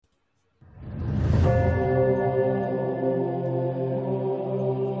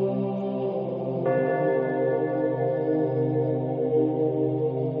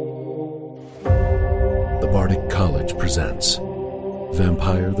presents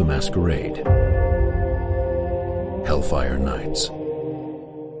Vampire the Masquerade, Hellfire Nights.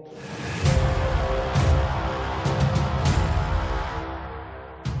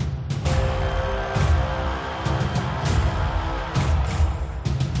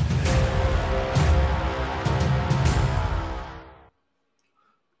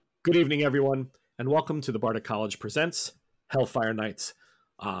 Good evening, everyone, and welcome to the Bardic College Presents Hellfire Nights.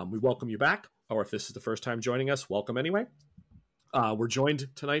 We welcome you back, or if this is the first time joining us, welcome anyway. We're joined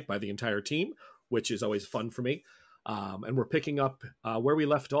tonight by the entire team, which is always fun for me, and we're picking up where we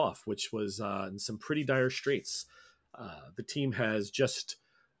left off, which was in some pretty dire straits. The team has just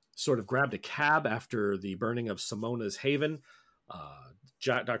sort of grabbed a cab after the burning of Simona's Haven.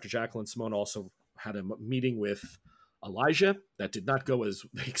 Dr. Jacqueline Simona also had a meeting with Elijah that did not go as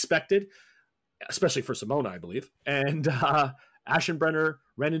expected, especially for Simona, I believe. And Ashenbrenner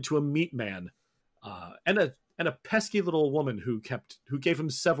ran into a meat man and a pesky little woman who gave him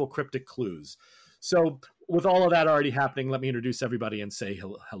several cryptic clues. So with all of that already happening, let me introduce everybody and say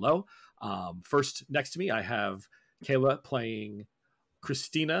hello. First, next to me, I have Kayla playing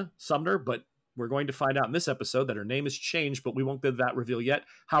Christina Sumner, but we're going to find out in this episode that her name has changed, but we won't get that reveal yet.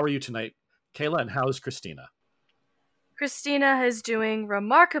 How are you tonight, Kayla, and how is Christina? Christina is doing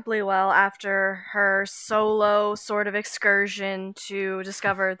remarkably well after her solo sort of excursion to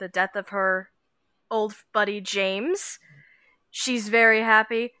discover the death of her old buddy James. She's very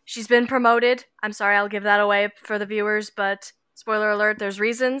happy. She's been promoted. I'm sorry, I'll give that away for the viewers, but spoiler alert, there's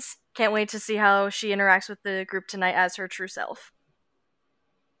reasons. Can't wait to see how she interacts with the group tonight as her true self.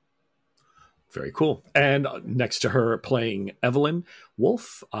 Very cool. And next to her, playing Evelyn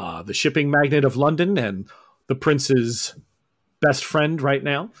Wolf, the shipping magnate of London and the prince's best friend right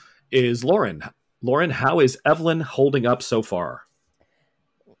now, is Lauren. Lauren, how is Evelyn holding up so far?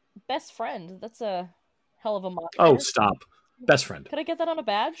 Best friend? That's a hell of a moniker. Oh, stop. Best friend. Could I get that on a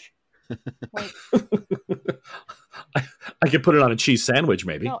badge? Like, I could put it on a cheese sandwich,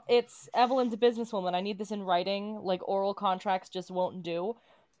 maybe. No, it's Evelyn's a businesswoman. I need this in writing. Like, oral contracts just won't do.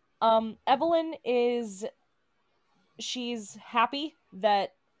 Evelyn she's happy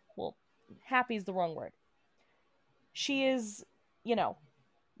that, well, happy is the wrong word. She is,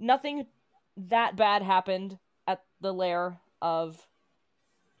 nothing that bad happened at the lair of,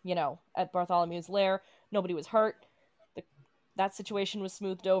 at Bartholomew's lair. Nobody was hurt. That situation was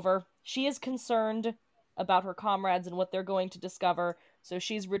smoothed over. She is concerned about her comrades and what they're going to discover, so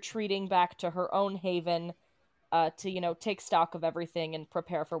she's retreating back to her own haven to, take stock of everything and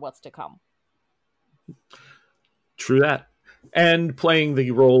prepare for what's to come. True that. And playing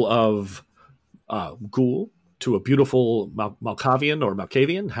the role of Ghoul to a beautiful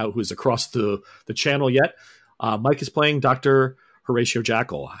Malkavian, who's across the channel yet. Mike is playing Dr. Horatio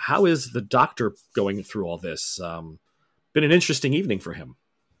Jackal. How is the doctor going through all this? Been an interesting evening for him.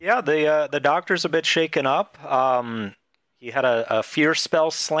 Yeah, the doctor's a bit shaken up. He had a fear spell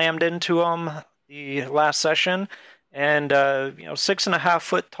slammed into him the last session, and 6.5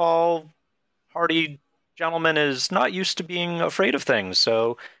 foot tall, hardy gentleman is not used to being afraid of things,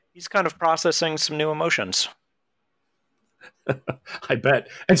 so he's kind of processing some new emotions. I bet.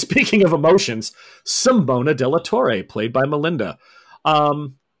 And speaking of emotions, Simona de la Torre, played by Melinda.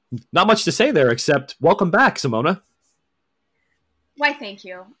 Not much to say there, except welcome back, Simona. Why, thank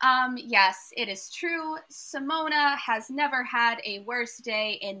you. Yes, it is true. Simona has never had a worse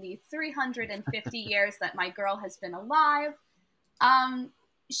day in the 350 years that my girl has been alive.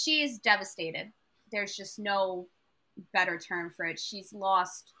 She is devastated. There's just no better term for it. She's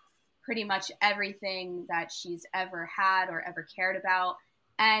lost pretty much everything that she's ever had or ever cared about.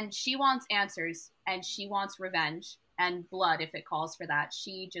 And she wants answers, and she wants revenge and blood if it calls for that.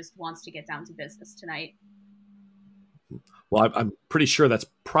 She just wants to get down to business tonight. Well, I'm pretty sure that's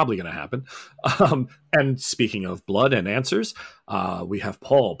probably going to happen. And speaking of blood and answers, we have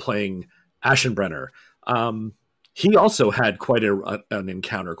Paul playing Ashenbrenner. He also had quite an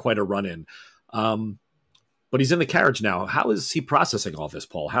encounter, quite a run-in. But he's in the carriage now. How is he processing all this,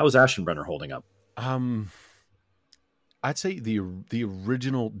 Paul? How is Ashenbrenner holding up? I'd say the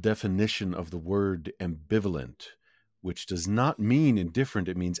original definition of the word ambivalent, which does not mean indifferent,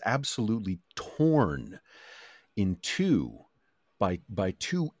 it means absolutely torn in two by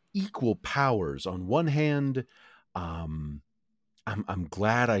two equal powers. On one hand, I'm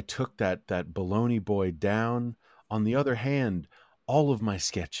glad I took that baloney boy down. On the other hand, all of my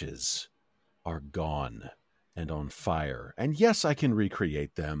sketches are gone and on fire. And yes, I can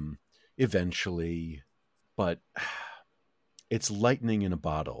recreate them eventually, but it's lightning in a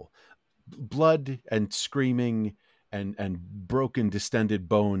bottle. Blood and screaming and broken, distended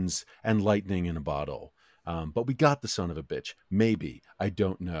bones and lightning in a bottle. But we got the son of a bitch. Maybe. I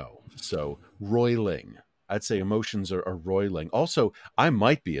don't know. So roiling. I'd say emotions are roiling. Also, I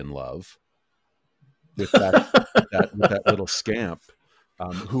might be in love with that little scamp,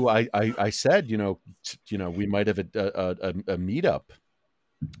 who I said, we might have a meetup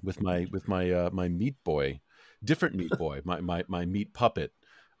with my meat boy, different meat boy, my meat puppet,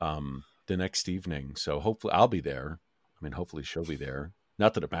 the next evening. So hopefully I'll be there. I mean, hopefully she'll be there.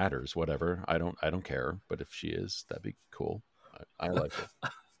 Not that it matters, whatever. I don't care. But if she is, that'd be cool. I like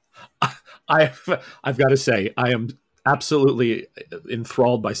it. I've got to say, I am absolutely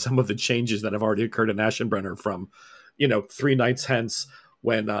enthralled by some of the changes that have already occurred in Ashenbrenner from, 3 nights hence,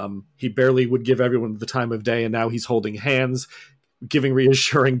 when he barely would give everyone the time of day, and now he's holding hands, giving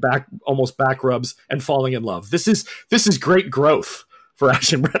reassuring almost back rubs, and falling in love. This is great growth for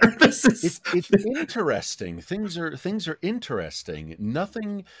Ashenbrenner. It's interesting. Things are interesting.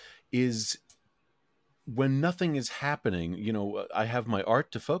 When nothing is happening, I have my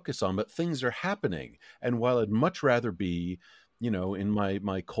art to focus on, but things are happening. And while I'd much rather be, in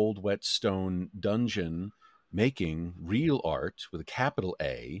my cold, wet stone dungeon making real art with a capital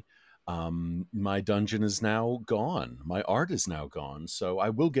A, my dungeon is now gone. My art is now gone. So I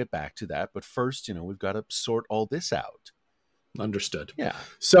will get back to that. But first, we've got to sort all this out. Understood. Yeah.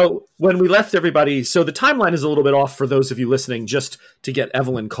 So when we left everybody, so the timeline is a little bit off for those of you listening, just to get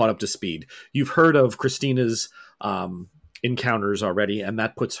Evelyn caught up to speed. You've heard of Christina's encounters already, and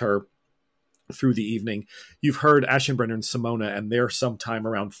that puts her through the evening. You've heard Ashenbrenner and Simona, and they're sometime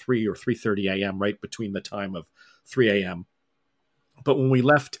around 3 or 3:30 a.m., right between the time of 3 a.m. But when we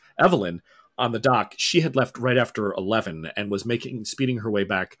left Evelyn on the dock, she had left right after 11 and was speeding her way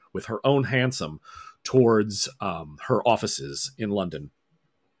back with her own hansom towards her offices in London.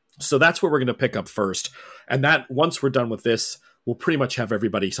 So that's where we're going to pick up first. And that once we're done with this, we'll pretty much have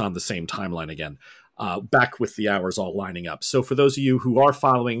everybody on the same timeline again, back with the hours all lining up. So for those of you who are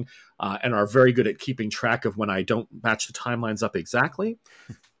following and are very good at keeping track of when I don't match the timelines up exactly,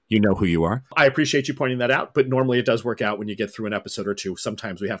 you know who you are. I appreciate you pointing that out, but normally it does work out when you get through an episode or two.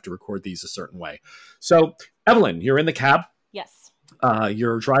 Sometimes we have to record these a certain way. So Evelyn, you're in the cab. Yes.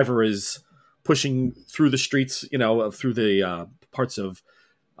 Your driver is pushing through the streets, through the parts of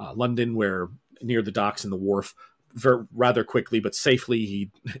London where near the docks and the wharf rather quickly, but safely.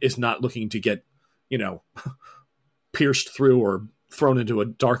 He is not looking to get, pierced through or thrown into a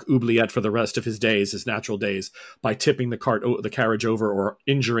dark oubliette for the rest of his natural days, by tipping the carriage over or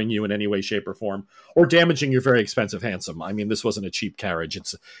injuring you in any way, shape, or form, or damaging your very expensive hansom. I mean, this wasn't a cheap carriage.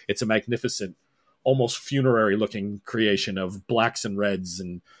 It's a magnificent, almost funerary looking creation of blacks and reds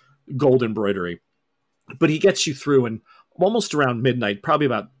and gold embroidery. But he gets you through, and almost around midnight, probably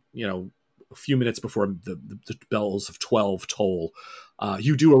about a few minutes before the bells of 12 toll,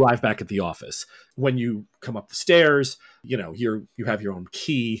 you do arrive back at the office. When you come up the stairs, you have your own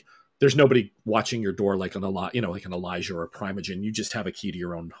key. There's nobody watching your door like an Elijah or a Primogen. You just have a key to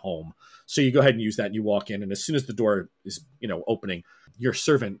your own home. So you go ahead and use that, and you walk in, and as soon as the door is opening, your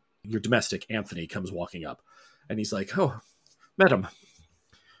servant, your domestic Anthony, comes walking up, and he's like, "Oh, madam,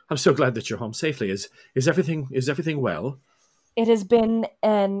 I'm so glad that you're home safely. Is everything well?" It has been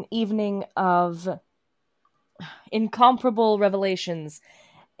an evening of incomparable revelations,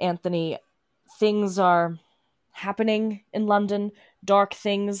 Anthony. Things are happening in London, dark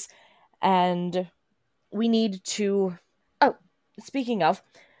things, and we need to... Oh, speaking of,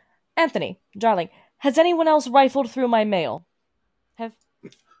 Anthony, darling, has anyone else rifled through my mail? Have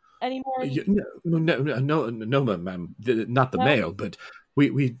any more? No, ma'am, not the mail, but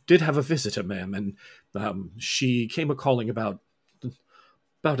we did have a visitor, ma'am, and she came a-calling about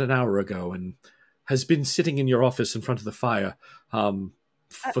an hour ago, and has been sitting in your office in front of the fire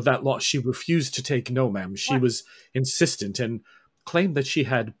for that long. She refused to take no, ma'am. She was insistent and claimed that she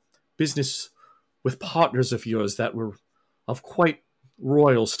had business with partners of yours that were of quite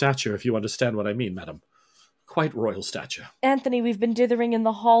royal stature, if you understand what I mean, madam. Quite royal stature. Anthony, we've been dithering in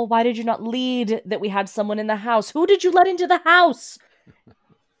the hall. Why did you not lead that we had someone in the house? Who did you let into the house?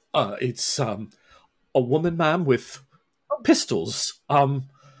 It's a woman, ma'am, with pistols.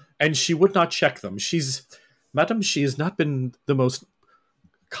 And she would not check them. She has not been the most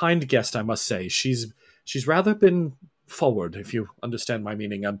kind guest, I must say. She's rather been forward, if you understand my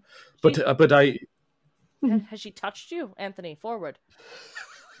meaning. But I... Has she touched you, Anthony? Forward.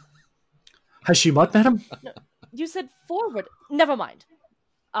 Has she what, madam? No, you said forward. Never mind.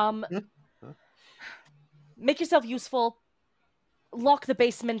 Make yourself useful. Lock the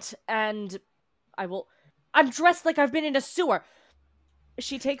basement, and I will... I'm dressed like I've been in a sewer.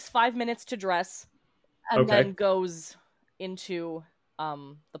 She takes 5 minutes to dress, and then goes into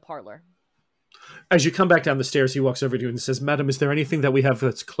the parlor. As you come back down the stairs, he walks over to you and says, Madam, is there anything that we have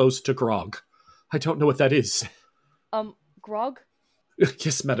that's close to grog? I don't know what that is. Grog?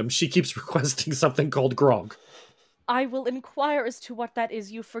 Yes, madam. She keeps requesting something called grog. I will inquire as to what that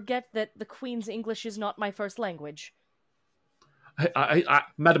is. You forget that the Queen's English is not my first language.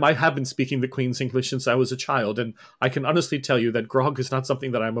 Madam, I have been speaking the Queen's English since I was a child, and I can honestly tell you that grog is not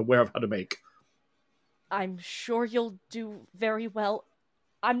something that I'm aware of how to make. I'm sure you'll do very well.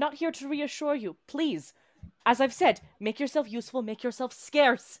 I'm not here to reassure you. Please. As I've said, make yourself useful, make yourself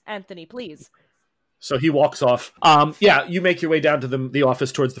scarce, Anthony, please. So he walks off. You make your way down to the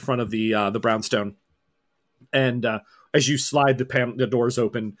office towards the front of the brownstone. And as you slide the doors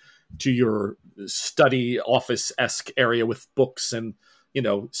open to your study office-esque area with books and,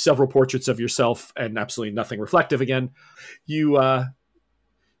 several portraits of yourself and absolutely nothing reflective again, you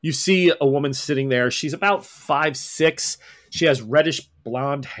see a woman sitting there. She's about 5'6". She has reddish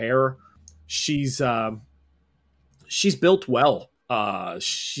blonde hair. She's built well.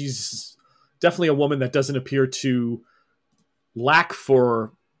 She's definitely a woman that doesn't appear to lack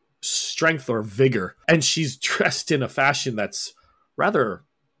for strength or vigor. And she's dressed in a fashion that's rather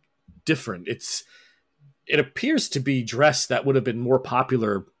different. It appears to be dress that would have been more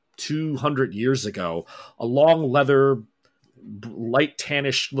popular 200 years ago. A long leather, light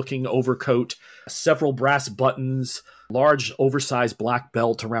tannish looking overcoat, several brass buttons, large oversized black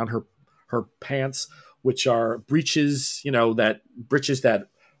belt around her pants, which are breeches that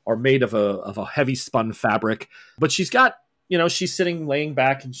are made of a heavy spun fabric. But she's got, she's sitting laying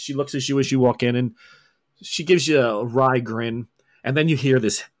back, and she looks at you as you walk in, and she gives you a wry grin. And then you hear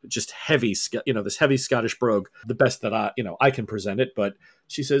this just heavy, this heavy Scottish brogue, the best that I can present it. But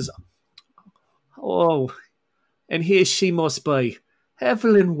she says, "Oh, and here she must be,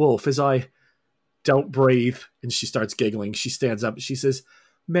 Evelyn Wolfe," as I don't breathe. And she starts giggling. She stands up. She says,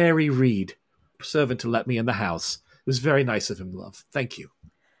 "Mary Reed, servant to let me in the house. It was very nice of him, love. Thank you."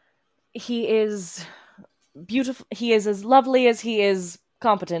 He is beautiful. He is as lovely as he is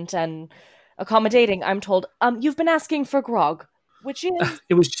competent and accommodating, I'm told. You've been asking for grog, which is...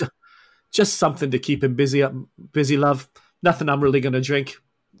 It was just something to keep him busy, love. Nothing I'm really going to drink.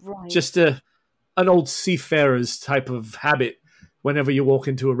 Right. Just an old seafarer's type of habit whenever you walk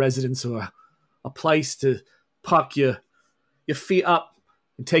into a residence or a place to park your feet up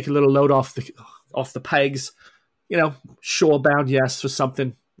and take a little load off the pegs. Shore-bound, yes, for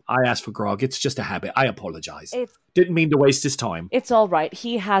something. I asked for grog. It's just a habit. I apologize. Didn't mean to waste his time. It's all right.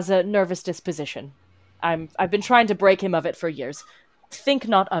 He has a nervous disposition. I've been trying to break him of it for years. Think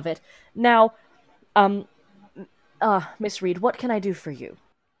not of it. Now, Miss Reed, what can I do for you?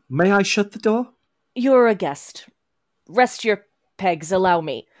 May I shut the door? You're a guest. Rest your pegs. Allow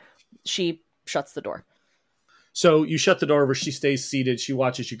me. She shuts the door. So you shut the door over. She stays seated. She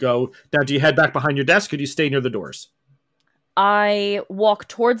watches you go. Now, do you head back behind your desk, or do you stay near the doors? I walk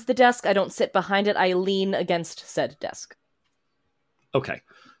towards the desk. I don't sit behind it. I lean against said desk. Okay.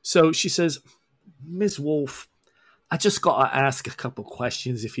 So she says, "Miss Wolfe, I just got to ask a couple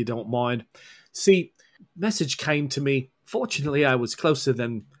questions, if you don't mind. See, message came to me. Fortunately, I was closer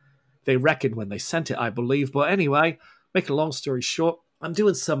than they reckoned when they sent it, I believe. But anyway, make a long story short, I'm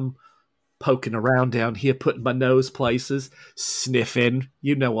doing some poking around down here, putting my nose places, sniffing,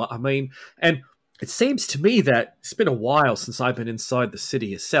 you know what I mean. And it seems to me that it's been a while since I've been inside the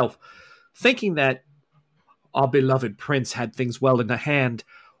city itself, thinking that our beloved prince had things well in the hand.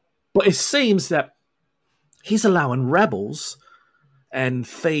 But it seems that he's allowing rebels and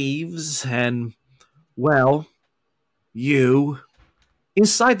thieves and, well, you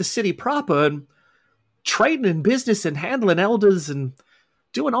inside the city proper, and trading in business and handling elders and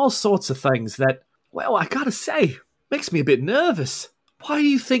doing all sorts of things that, well, I gotta say, makes me a bit nervous. Why do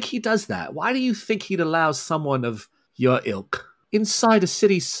you think he does that? Why do you think he'd allow someone of your ilk inside a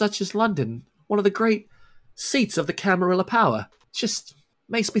city such as London, one of the great seats of the Camarilla power? Just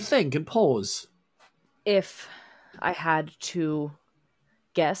makes me think and pause. If I had to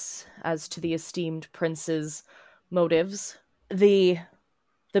guess as to the esteemed prince's motives, the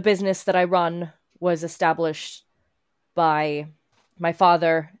business that I run was established by my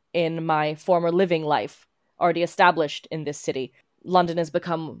father in my former living life, already established in this city. London has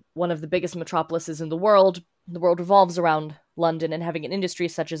become one of the biggest metropolises in the world. The world revolves around London, and having an industry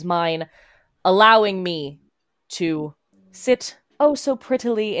such as mine, allowing me to sit oh so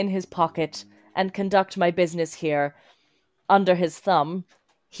prettily in his pocket and conduct my business here under his thumb,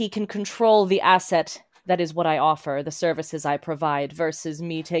 he can control the asset that is what I offer, the services I provide, versus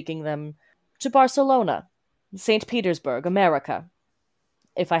me taking them to Barcelona, St. Petersburg, America,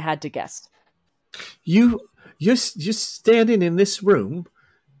 if I had to guess. You're standing in this room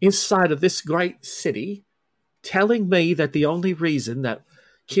inside of this great city telling me that the only reason that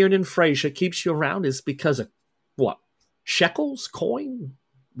Kieran Fraser keeps you around is because of what? Shekels? Coin?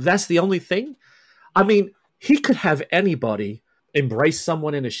 That's the only thing? I mean, he could have anybody embrace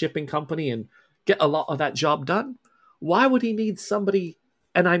someone in a shipping company and get a lot of that job done. Why would he need somebody?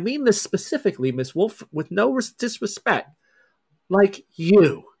 And I mean this specifically, Miss Wolf, with no disrespect, like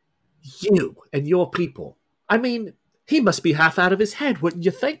you and your people. I mean, he must be half out of his head, wouldn't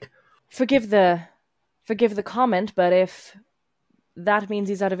you think? Forgive the comment, but if that means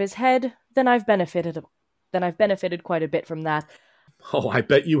he's out of his head, then I've benefited quite a bit from that. Oh, I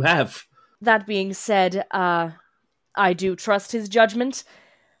bet you have. That being said, I do trust his judgment,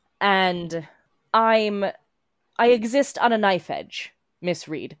 and I exist on a knife edge, Miss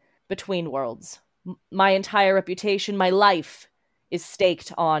Reed, between worlds. My entire reputation, my life, is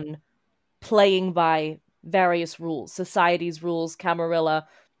staked on playing by various rules, society's rules, Camarilla,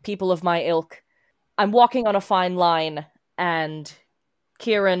 people of my ilk. I'm walking on a fine line, and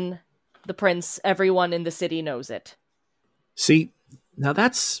Kieran, the prince, everyone in the city knows it. See, now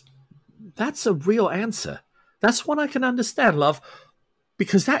that's a real answer. That's one I can understand, love,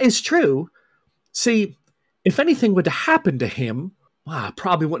 because that is true. See, if anything were to happen to him, well, it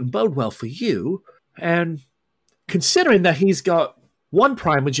probably wouldn't bode well for you. And considering that he's got one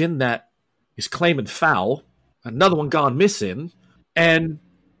primogen that is claiming foul, another one gone missing, and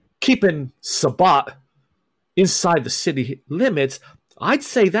keeping Sabat inside the city limits, I'd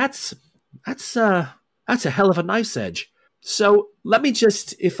say that's a hell of a knife's edge. So let me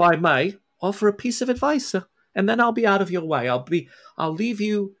just, if I may, offer a piece of advice, and then I'll be out of your way. I'll leave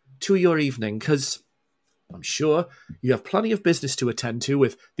you to your evening, because I'm sure you have plenty of business to attend to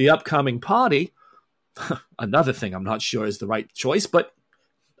with the upcoming party. Another thing I'm not sure is the right choice, but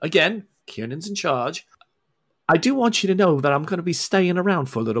again, Kiernan's in charge. I do want you to know that I'm going to be staying around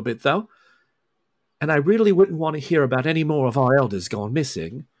for a little bit, though, and I really wouldn't want to hear about any more of our elders gone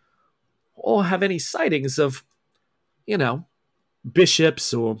missing, or have any sightings of,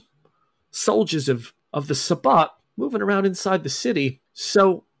 bishops or soldiers of the Sabbat moving around inside the city.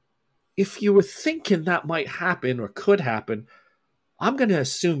 So if you were thinking that might happen or could happen, I'm going to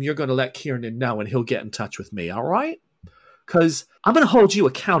assume you're going to let Kieran know and he'll get in touch with me, all right? Because I'm going to hold you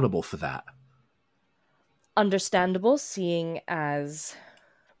accountable for that. Understandable, seeing as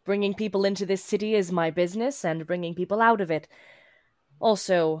bringing people into this city is my business and bringing people out of it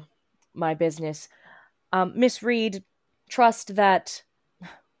also my business. Miss Reed, trust that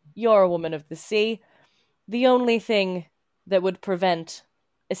you're a woman of the sea. The only thing that would prevent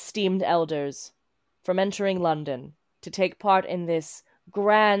esteemed elders from entering London to take part in this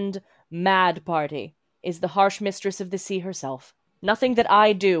grand, mad party is the harsh mistress of the sea herself. Nothing that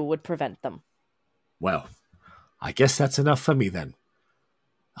I do would prevent them. Well, I guess that's enough for me then.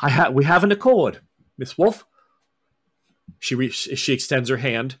 We have an accord, Miss Wolf. She extends her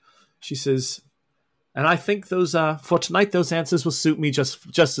hand. She says, and I think those for tonight those answers will suit me just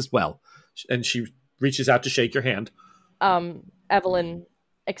as well. And she reaches out to shake your hand. Evelyn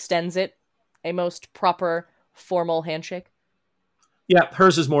extends it, a most proper, formal handshake. Yeah,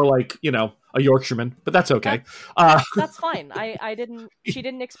 hers is more like, a Yorkshireman, but that's okay. That's fine. She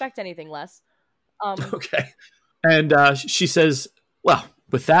didn't expect anything less. Okay. And she says, well,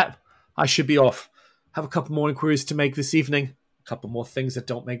 with that, I should be off. Have a couple more inquiries to make this evening. A couple more things that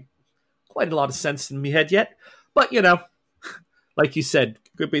don't make quite a lot of sense in my head yet. But, like you said,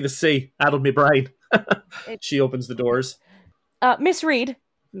 could be the sea, addled me brain. She opens the doors. Miss Reed?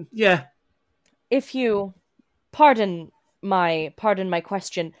 Yeah? If you pardon my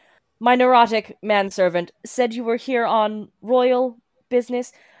question, my neurotic manservant said you were here on royal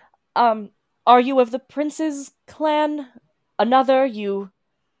business. Are you of the prince's clan? Another? You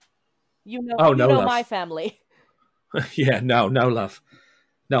know my family. Yeah, no, love.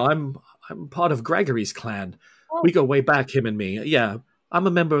 No, I'm part of Gregory's clan. Oh. We go way back, him and me. Yeah, I'm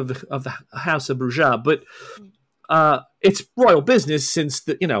a member of the House of Bruges, but it's royal business since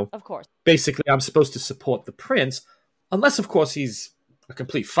Of course. Basically, I'm supposed to support the prince, unless of course he's a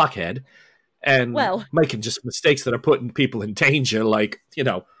complete fuckhead and making just mistakes that are putting people in danger, like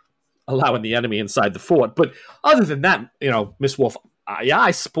allowing the enemy inside the fort. But other than that, Miss Wolf,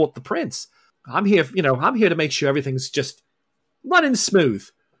 I support the prince. I'm here to make sure everything's just running smooth.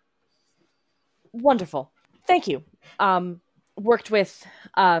 Wonderful. Thank you. Worked with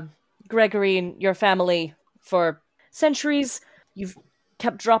Gregory and your family for centuries. You've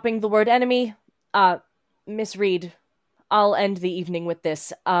kept dropping the word enemy. Miss Reed, I'll end the evening with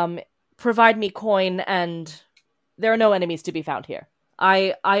this. Provide me coin and there are no enemies to be found here.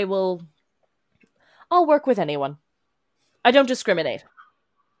 I'll work with anyone. I don't discriminate.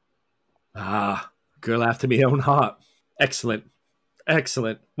 Ah, girl after me own heart. Excellent.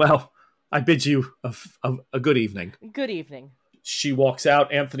 Excellent. Well, I bid you a good evening. Good evening. She walks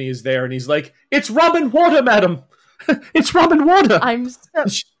out. Anthony is there, and he's like, "It's rum and water, madam. It's rum and water." I'm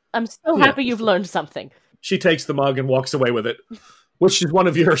so happy you've learned something. She takes the mug and walks away with it, which is one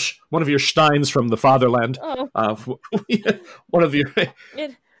of your steins from the fatherland. Oh. One of your.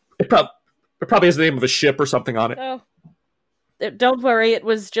 It probably has the name of a ship or something on it. Oh. Don't worry, it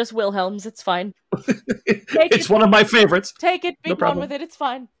was just Wilhelm's. It's fine. It's one of my favorites. Take it, be No gone problem. with it. It's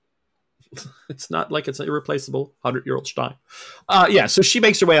fine. It's not like it's an irreplaceable 100-year-old stein. So she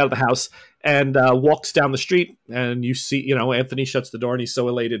makes her way out of the house and walks down the street, and you see, Anthony shuts the door, and he's so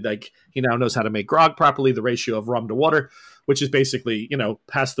elated, like he now knows how to make grog properly, the ratio of rum to water, which is basically,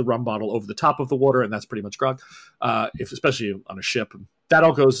 pass the rum bottle over the top of the water, and that's pretty much grog, especially on a ship. That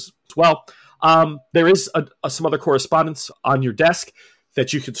all goes well. There is some other correspondence on your desk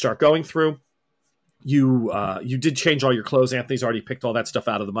that you can start going through. You did change all your clothes. Anthony's already picked all that stuff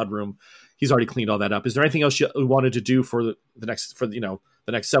out of the mudroom. He's already cleaned all that up. Is there anything else you wanted to do for the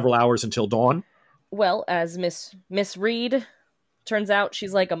next several hours until dawn? Well, as Miss Reed turns out,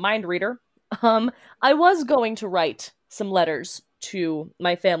 she's like a mind reader. I was going to write some letters to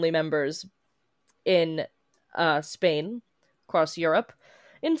my family members in Spain, across Europe,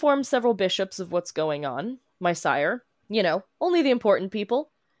 inform several bishops of what's going on. My sire, only the important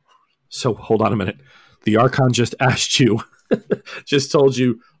people. So hold on a minute. The Archon just asked you, just told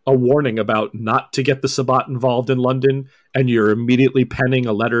you a warning about not to get the Sabbat involved in London, and you're immediately penning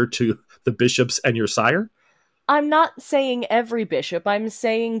a letter to the bishops and your sire? I'm not saying every bishop. I'm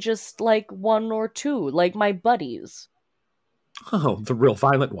saying just like one or two, like my buddies. Oh, the real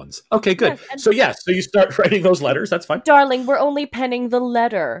violent ones. Okay, good. So you start writing those letters. That's fine. Darling, we're only penning the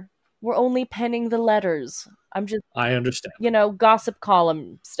letter. We're only penning the letters. I understand. Gossip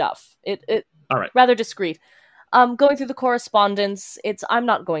column stuff. It all right. Rather discreet. Going through the correspondence, I'm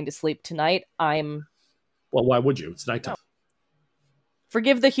not going to sleep tonight. Well, why would you? It's nighttime.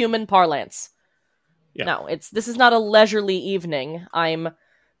 Forgive the human parlance. Yeah. No, this is not a leisurely evening. I'm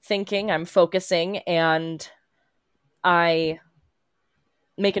thinking, I'm focusing, and I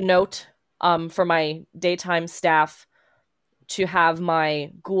make a note for my daytime staff to have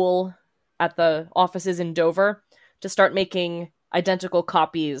my ghoul at the offices in Dover to start making identical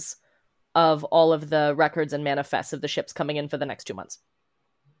copies of all of the records and manifests of the ships coming in for the next 2 months.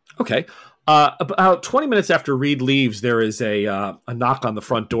 Okay. About 20 minutes after Reed leaves, there is a knock on the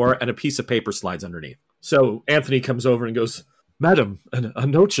front door, and a piece of paper slides underneath. So Anthony comes over and goes, "Madam, a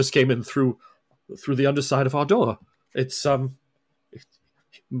note just came in through the underside of our door. It's I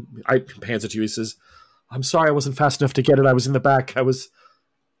hands it to you. He says, I'm sorry I wasn't fast enough to get it. I was in the back. I was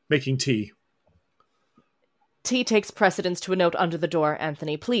making tea." Tea takes precedence to a note under the door,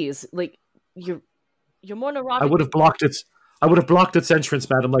 Anthony. Please, you're more neurotic. I would have blocked its entrance,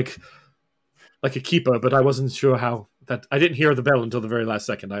 madam, like a keeper, but I wasn't sure how. That I didn't hear the bell until the very last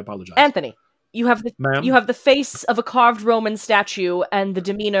second. I apologize. Anthony, you have Ma'am? you have the face of a carved Roman statue and the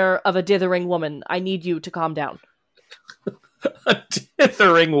demeanor of a dithering woman. I need you to calm down. A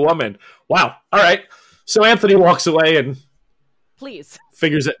dithering woman. Wow. All right. So Anthony walks away and Please.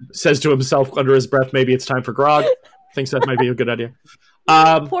 says to himself under his breath, maybe it's time for grog. Thinks that might be a good idea.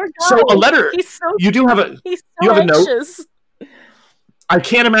 Poor guy. So a letter. You do have a. He's you so have a note. anxious. I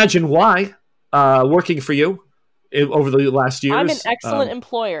can't imagine why. Working for you over the last years. I'm an excellent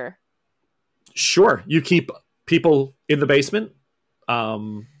employer. Sure, you keep people in the basement,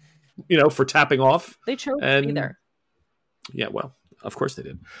 for tapping off. They chose to be there. Yeah, well, of course they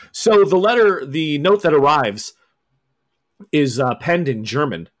did. So the note that arrives is penned in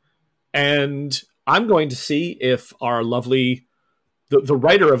German, and I'm going to see if our lovely, the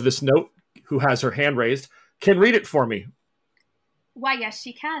writer of this note, who has her hand raised, can read it for me. Why, yes,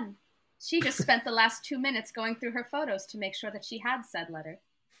 she can. She just spent the last 2 minutes going through her photos to make sure that she had said letter.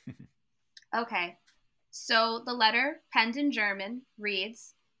 Okay, so the letter, penned in German,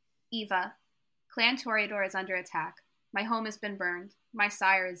 reads, Eva, Clan Toreador is under attack. My home has been burned. My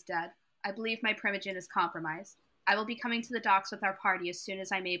sire is dead. I believe my primogen is compromised. I will be coming to the docks with our party as soon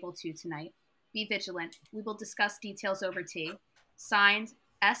as I'm able to tonight. Be vigilant. We will discuss details over tea. Signed,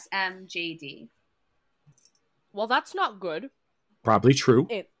 SMJD. Well, that's not good. Probably true.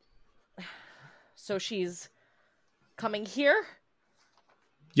 So she's coming here?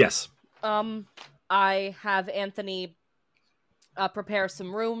 Yes. I have Anthony prepare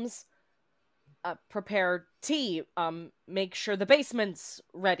some rooms, prepare tea, make sure the basement's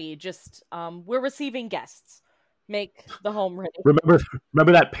ready. Just, we're receiving guests. Make the home ready.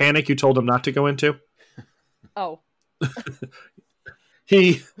 Remember that panic you told him not to go into? Oh.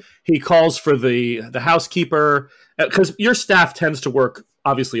 he calls for the housekeeper, because your staff tends to work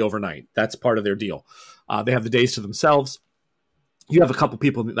obviously overnight. That's part of their deal. They have the days to themselves. You have a couple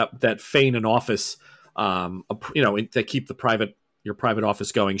people that feign an office, that keep your private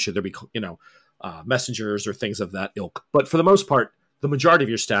office going. Should there be messengers or things of that ilk? But for the most part, the majority of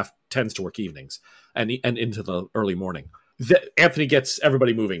your staff tends to work evenings and into the early morning. Anthony gets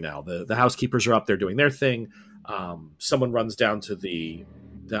everybody moving now. The housekeepers are up there doing their thing. Someone runs down to the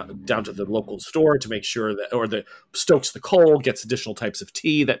local store to make sure that, stokes the coal, gets additional types of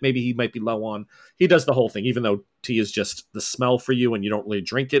tea that maybe he might be low on. He does the whole thing, even though tea is just the smell for you and you don't really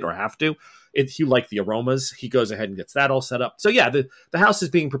drink it or have to. You like the aromas. He goes ahead and gets that all set up. So yeah, the house is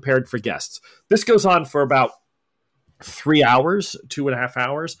being prepared for guests. This goes on for about 3 hours, 2.5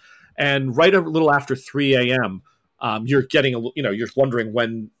 hours. And right a little after 3 a.m., you're you're wondering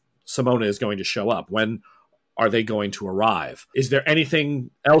when Simona is going to show up. When are they going to arrive? Is there anything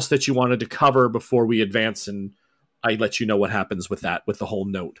else that you wanted to cover before we advance and I let you know what happens with the whole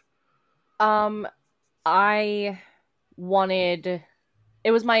note? It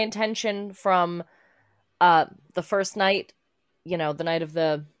was my intention from the first night, the night of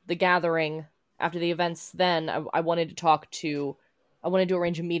the gathering after the events. Then I wanted to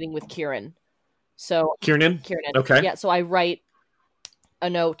arrange a meeting with Kieran. So Kieran. Okay. Yeah. So I write a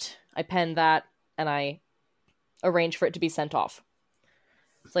note, I pen that, and I arrange for it to be sent off.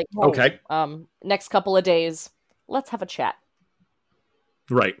 It's like, okay. Next couple of days, let's have a chat.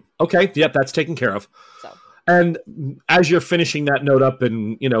 Right. Okay. Yep. That's taken care of. So. And as you're finishing that note up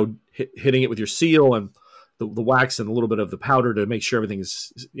and, hitting it with your seal and the wax and a little bit of the powder to make sure everything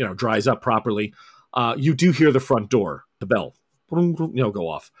is, dries up properly, you do hear the front door, the bell, go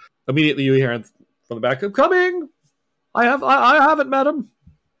off. Immediately you hear from the back, "I'm coming. I have it, madam."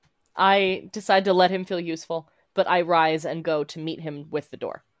 I decide to let him feel useful, but I rise and go to meet him with the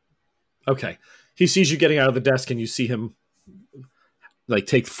door. Okay. He sees you getting out of the desk and you see him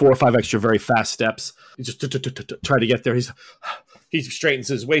take 4 or 5 extra very fast steps. He just try to get there. He straightens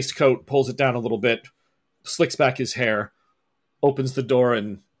his waistcoat, pulls it down a little bit, slicks back his hair, opens the door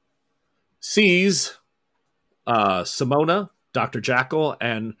and sees Simona, Dr. Jackal,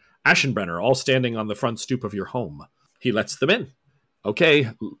 and Ashenbrenner all standing on the front stoop of your home. He lets them in. "Okay,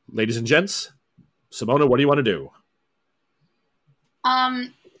 ladies and gents, Simona, what do you want to do?"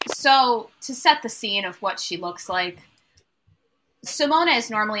 So to set the scene of what she looks like, Simona is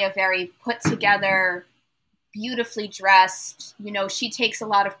normally a very put together, beautifully dressed. She takes a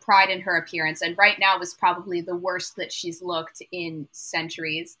lot of pride in her appearance, and right now is probably the worst that she's looked in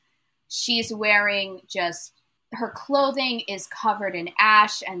centuries. She's wearing her clothing is covered in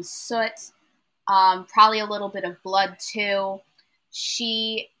ash and soot, probably a little bit of blood too.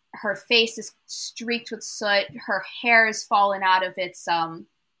 Her face is streaked with soot. Her hair is fallen out of its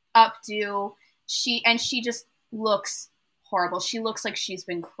updo. She just looks horrible. She looks like she's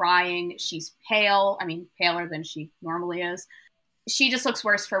been crying. She's pale. I mean, paler than she normally is. She just looks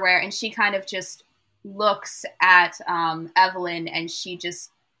worse for wear, and she kind of just looks at Evelyn, and she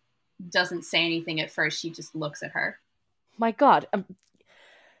just doesn't say anything at first. She just looks at her. My God.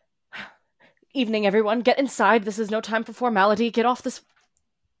 Evening, everyone. Get inside. This is no time for formality. Get off this...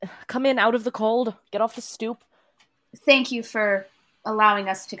 Come in out of the cold. Get off the stoop. Thank you for allowing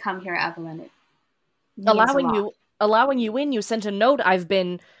us to come here, Evelyn. It allowing you in. You sent a note. I've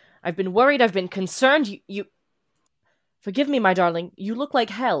been worried. I've been concerned. You forgive me, my darling. You look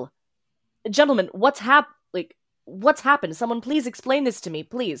like hell. Gentlemen, what's happened? Someone please explain this to me,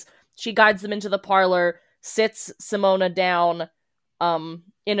 please. She guides them into the parlor, sits Simona down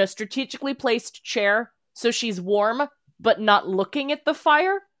in a strategically placed chair so she's warm but not looking at the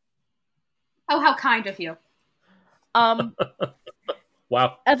fire. Oh, how kind of you.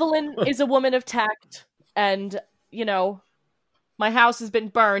 Wow. Evelyn is a woman of tact, and, my house has been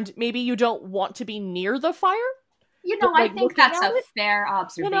burned. Maybe you don't want to be near the fire? I think that's a fair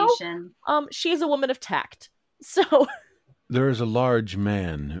observation. She's a woman of tact. So... There is a large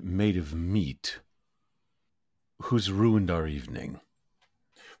man made of meat who's ruined our evening.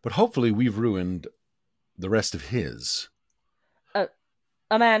 But hopefully we've ruined the rest of his. A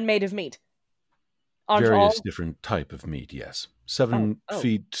man made of meat? Various different type of meat, yes.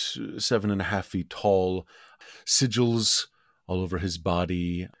 7.5 feet tall, sigils all over his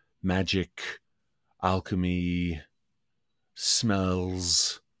body, magic, alchemy,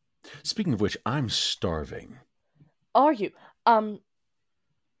 smells. Speaking of which, I'm starving. Are you?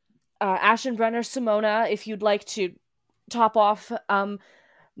 Ashenbrenner, Simona, if you'd like to top off,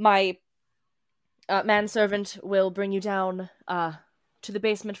 my manservant will bring you down to the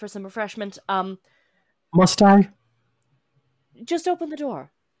basement for some refreshment. Must I? Just open the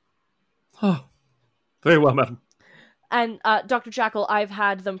door. Oh, very well, madam. And Dr. Jackal, I've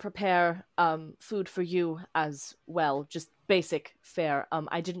had them prepare food for you as well, just basic fare.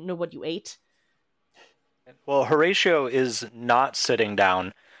 I didn't know what you ate. Well, Horatio is not sitting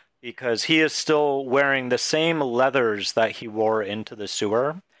down because he is still wearing the same leathers that he wore into the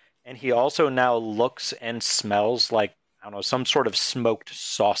sewer. And he also now looks and smells like, I don't know, some sort of smoked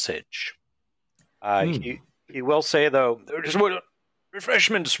sausage. He will say, though,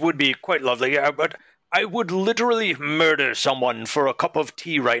 refreshments would be quite lovely, but I would literally murder someone for a cup of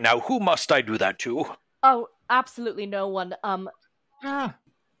tea right now. Who must I do that to? Oh, absolutely no one.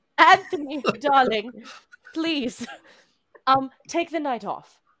 Anthony, darling, please, take the night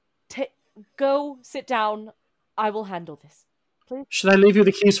off. Go sit down. I will handle this. Please. Should I leave you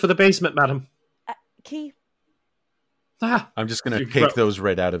the keys for the basement, madam? Key? I'm just going to take those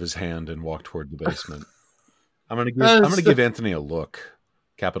right out of his hand and walk toward the basement. I'm going to give Anthony a look.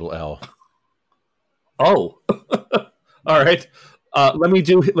 Capital L. Oh. All right. Let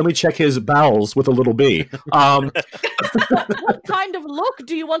me check his bowels with a little B. What kind of look?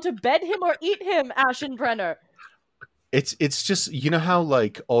 Do you want to bed him or eat him, Ashenbrenner? It's just, you know how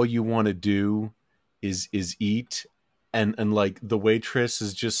like all you want to do is eat, and like the waitress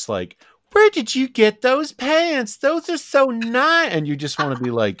is just like, where did you get those pants? Those are so nice. And you just want to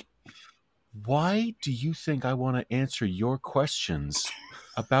be like, why do you think I want to answer your questions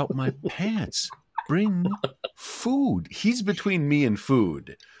about my pants? Bring food. He's between me and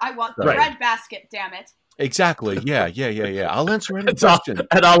food. I want the bread basket, damn it. Exactly. Yeah. I'll answer any question.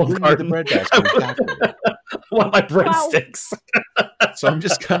 At Olive Garden. The bread basket. Exactly. I want my breadsticks. So I'm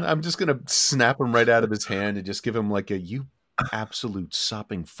just gonna snap him right out of his hand and just give him like a "you absolute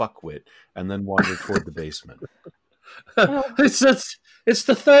sopping fuckwit," and then wander toward the basement. It's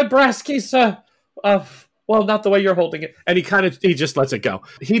the third brass key, sir. Well, not the way you're holding it. And he just lets it go.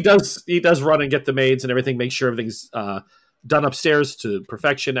 He does run and get the maids and everything, make sure everything's done upstairs to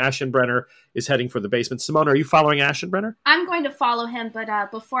perfection. Ashenbrenner is heading for the basement. Simona, are you following Ashenbrenner? I'm going to follow him,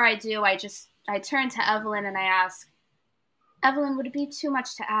 but before I do, I turn to Evelyn and I ask, Evelyn, would it be too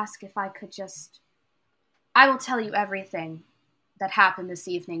much to ask if I could I will tell you everything that happened this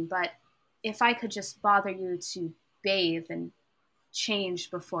evening, but if I could just bother you to bathe and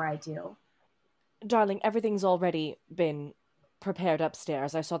change before I do. Darling, everything's already been prepared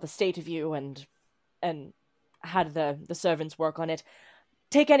upstairs. I saw the state of you and had the servants work on it.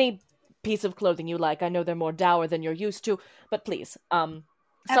 Take any piece of clothing you like. I know they're more dour than you're used to, but please,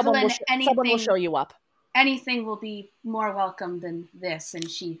 someone will show you up. Anything will be more welcome than this. And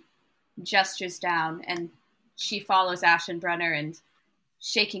she gestures down and she follows Ashenbrenner and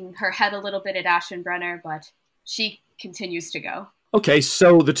shaking her head a little bit at Ashenbrenner, but she continues to go. Okay,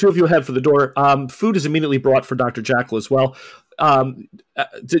 so the two of you head for the door. Food is immediately brought for Dr. Jackal as well.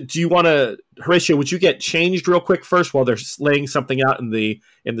 Do you want to, Horatio, would you get changed real quick first while they're laying something out in the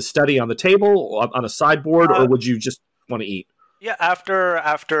study on the table, on a sideboard, or would you just want to eat? Yeah, after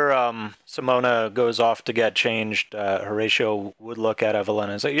Simona goes off to get changed, Horatio would look at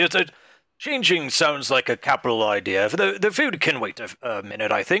Evelyn and say, changing sounds like a capital idea. The food can wait a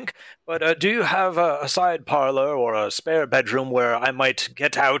minute, I think. But do you have a side parlor or a spare bedroom where I might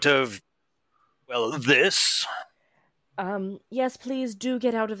get out of, well, this? Yes, please do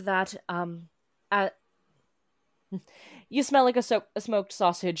get out of that. You smell like a smoked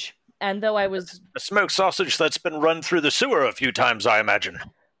sausage. And though I was... A smoked sausage that's been run through the sewer a few times, I imagine.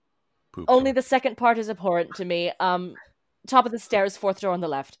 Only the second part is abhorrent to me. Top of the stairs, fourth door on the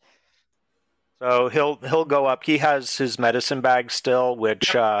left. So he'll go up. He has his medicine bag still, which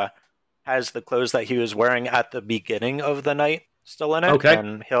has the clothes that he was wearing at the beginning of the night still in it. Okay.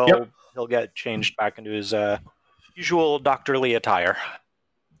 And he'll get changed back into his usual doctorly attire.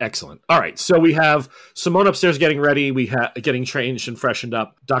 Excellent. All right, so we have Simone upstairs getting ready. We have getting changed and freshened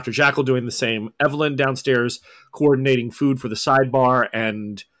up. Dr. Jackal doing the same. Evelyn downstairs coordinating food for the sidebar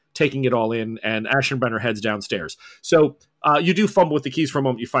and taking it all in. And Ashenbrenner heads downstairs. So you do fumble with the keys for a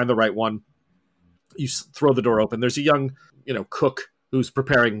moment. You find the right one. You throw the door open. There's a young, cook who's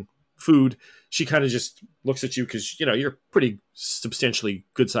preparing food. She kind of just looks at you because, you're a pretty substantially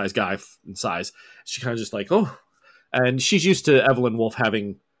good-sized guy in size. She kind of just like, oh. And she's used to Evelyn Wolf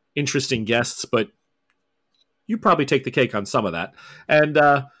having interesting guests, but you probably take the cake on some of that. And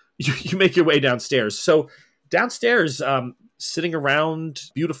you make your way downstairs. So downstairs, sitting around,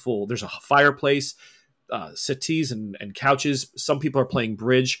 beautiful. There's a fireplace, settees and couches. Some people are playing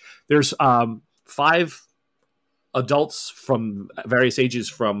bridge. There's 5 adults from various ages,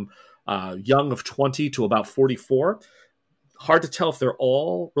 from young of 20 to about 44. Hard to tell if they're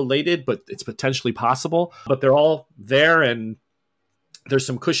all related, but it's potentially possible. But they're all there, and There's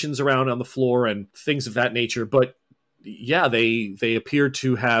some cushions around on the floor and things of that nature. But yeah, they appear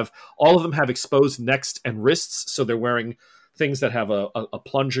to have, all of them have exposed necks and wrists. So they're wearing things that have a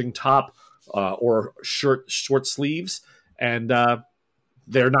plunging top or short sleeves. And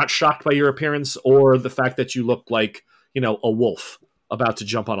they're not shocked by your appearance or the fact that you look like, a wolf about to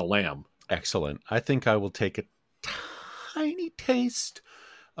jump on a lamb. Excellent. I think I will take a tiny taste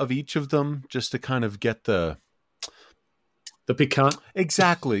of each of them just to kind of get the piquant.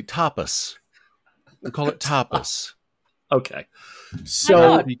 Exactly. Tapas. We call it tapas. Okay.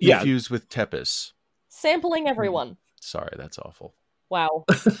 So be confused with tepis. Sampling everyone. Sorry, that's awful. Wow.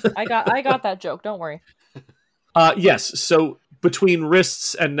 I got that joke. Don't worry. Yes. So between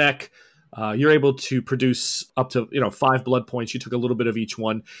wrists and neck, you're able to produce up to 5 blood points. You took a little bit of each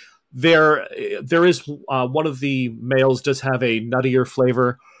one. There is one of the males does have a nuttier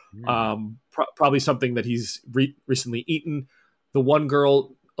flavor, probably something that he's recently eaten. The one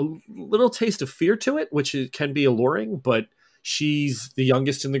girl, a little taste of fear to it, which can be alluring, but she's the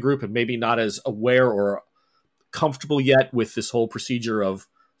youngest in the group and maybe not as aware or comfortable yet with this whole procedure of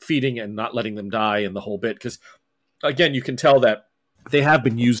feeding and not letting them die and the whole bit. Because again, you can tell that they have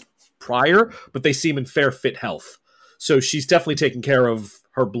been used prior, but they seem in fair fit health. So she's definitely taking care of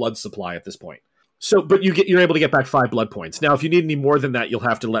her blood supply at this point. So, but you're able to get back 5 blood points. Now, if you need any more than that, you'll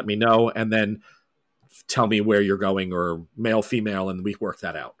have to let me know and then tell me where you're going, or male, female, and we work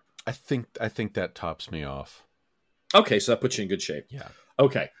that out. I think that tops me off. Okay, so that puts you in good shape. Yeah.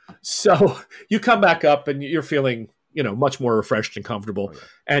 Okay, so you come back up and you're feeling, much more refreshed and comfortable. Oh,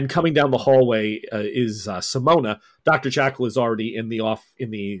 yeah. And coming down the hallway is Simona. Dr. Jackal is already in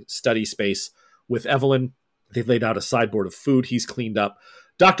the study space with Evelyn. They've laid out a sideboard of food. He's cleaned up.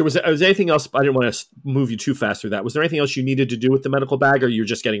 Doctor, was there anything else? I didn't want to move you too fast through that. Was there anything else you needed to do with the medical bag, or you're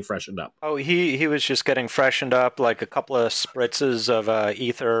just getting freshened up? Oh, he was just getting freshened up, like a couple of spritzes of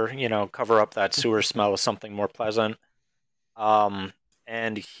ether, cover up that sewer smell with something more pleasant.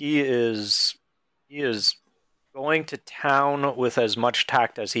 And he is going to town with as much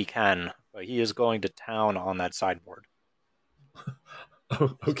tact as he can, but he is going to town on that sideboard.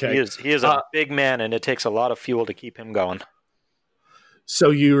 Okay. He is a big man, and it takes a lot of fuel to keep him going. So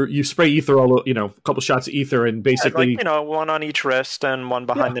you spray ether a couple shots of ether, and basically, one on each wrist and one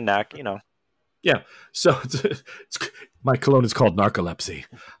behind the neck, Yeah. So my cologne is called narcolepsy.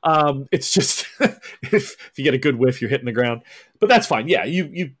 It's just if you get a good whiff, you're hitting the ground, but that's fine. Yeah.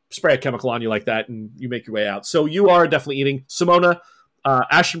 You spray a chemical on you like that and you make your way out. So you are definitely eating. Simona,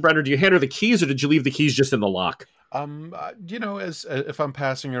 Ashenbrenner, do you hand her the keys, or did you leave the keys just in the lock? As if I'm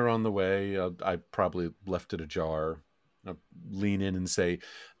passing her on the way, I probably left it ajar. I'll lean in and say,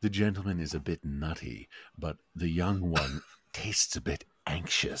 the gentleman is a bit nutty, but the young one tastes a bit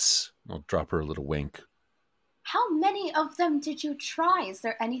anxious. I'll drop her a little wink. How many of them did you try? Is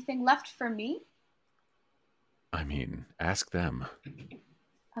there anything left for me? I mean, ask them.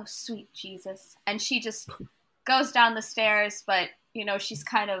 Oh, sweet Jesus. And she just goes down the stairs, but, she's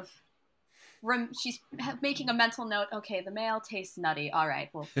kind of... she's making a mental note. Okay, the male tastes nutty. All right,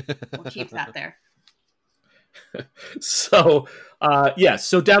 we'll keep that there. So,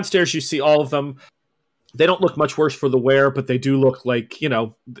 so downstairs you see all of them. They don't look much worse for the wear, but they do look like,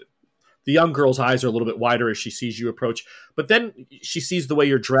 the young girl's eyes are a little bit wider as she sees you approach. But then she sees the way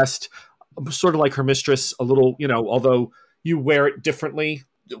you're dressed, sort of like her mistress, a little, although you wear it differently,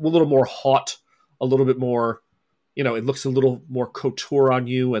 a little more hot, a little bit more, it looks a little more couture on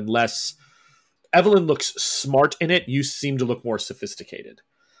you and less. Evelyn looks smart in it. You seem to look more sophisticated.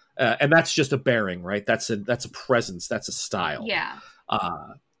 And that's just a bearing, right? That's a presence. That's a style. Yeah.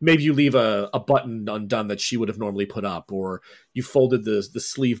 Maybe you leave a button undone that she would have normally put up, or you folded the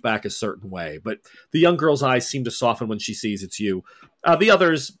sleeve back a certain way. But the young girl's eyes seem to soften when she sees it's you. The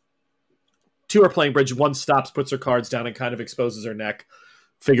others, 2 are playing bridge. 1 stops, puts her cards down, and kind of exposes her neck,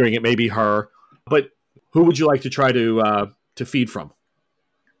 figuring it may be her. But who would you like to try to feed from?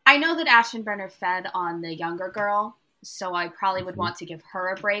 I know that Ashenbrenner fed on the younger girl, so I probably would want to give her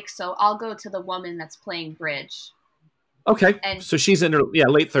a break. So I'll go to the woman that's playing bridge. Okay, and so she's in her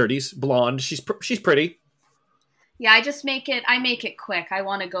late 30s, blonde. She's pretty. Yeah, I make it quick. I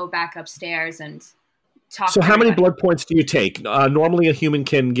want to go back upstairs and talk. So how many blood points do you take? Normally a human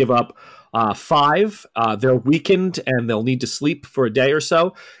can give up 5. They're weakened and they'll need to sleep for a day or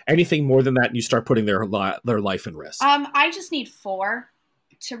so. Anything more than that, and you start putting their life in risk. I just need 4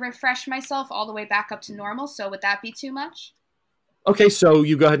 to refresh myself all the way back up to normal. So would that be too much? Okay, so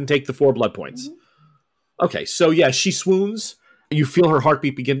you go ahead and take the 4 blood points. Mm-hmm. Okay, so she swoons. You feel her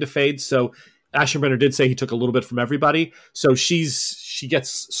heartbeat begin to fade. So Ashenbrenner did say he took a little bit from everybody. So she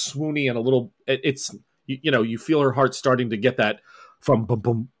gets swoony and a little. It's you feel her heart starting to get that from boom,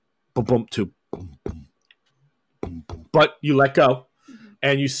 boom, boom, boom to boom, boom, boom, boom. But you let go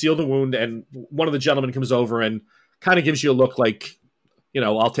and you seal the wound. And one of the gentlemen comes over and kind of gives you a look like,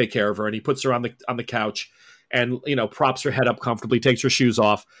 I'll take care of her. And he puts her on the couch and, props her head up comfortably, takes her shoes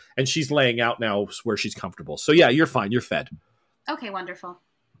off, and she's laying out now where she's comfortable. So yeah, you're fine. You're fed. Okay, wonderful.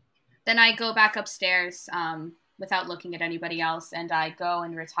 Then I go back upstairs without looking at anybody else, and I go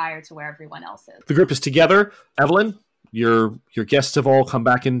and retire to where everyone else is. The group is together. Evelyn, your guests have all come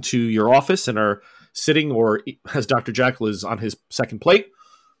back into your office and are sitting, or as Dr. Jekyll is on his second plate.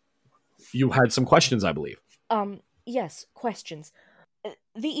 You had some questions, I believe. Yes, questions.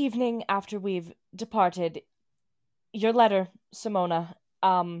 The evening after we've departed, your letter, Simona,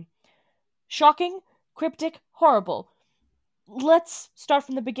 shocking, cryptic, horrible. Let's start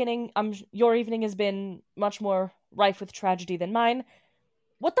from the beginning. Your evening has been much more rife with tragedy than mine.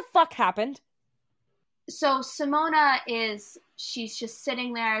 What the fuck happened? So Simona she's just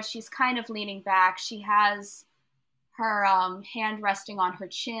sitting there. She's kind of leaning back. She has her hand resting on her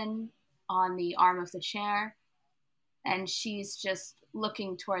chin on the arm of the chair. And she's just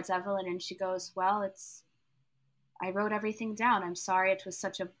looking towards Evelyn, and she goes, well, I wrote everything down. I'm sorry it was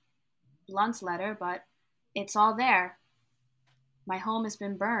such a blunt letter, but it's all there. My home has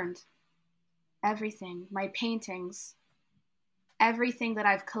been burned. Everything, my paintings, everything that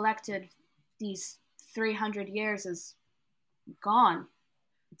I've collected these 300 years is gone.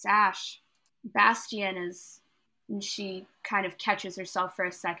 It's ash. Bastian and she kind of catches herself for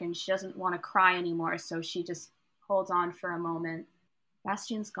a second. She doesn't want to cry anymore, so she just holds on for a moment.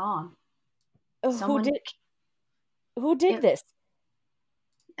 Bastian's gone. Who did this?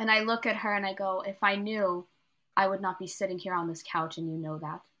 And I look at her and I go, if I knew, I would not be sitting here on this couch, and you know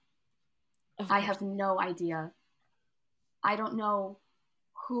that. I have no idea. I don't know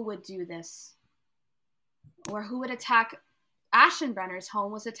who would do this. Or who would attack. Ashenbrenner's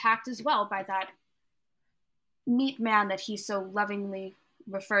home was attacked as well by that meat man that he so lovingly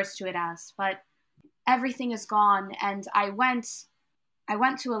refers to it as. But everything is gone, and I went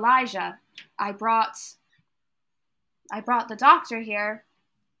to Elijah. I brought the doctor here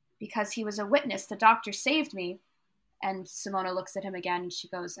because he was a witness. The doctor saved me. And Simona looks at him again, and she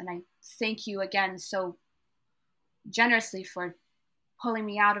goes, and I thank you again so generously for pulling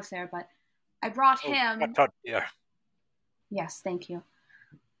me out of there, but I brought him. Yeah. Yes, thank you.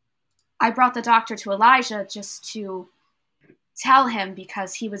 I brought the doctor to Elijah just to tell him,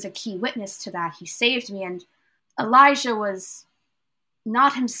 because he was a key witness to that. He saved me, and Elijah was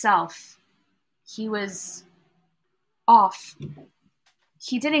not himself. He was off.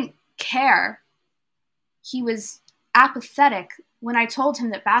 He didn't care. He was apathetic when I told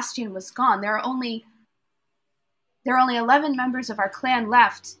him that Bastian was gone. There are only 11 members of our clan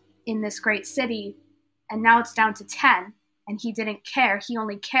left in this great city, and now it's down to 10, and he didn't care. He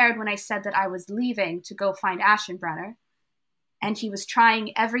only cared when I said that I was leaving to go find Ashenbrenner, and he was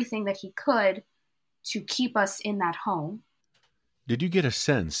trying everything that he could to keep us in that home. Did you get a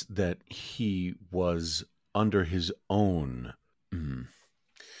sense that he was under his own...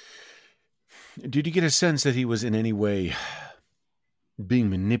 Did you get a sense that he was in any way being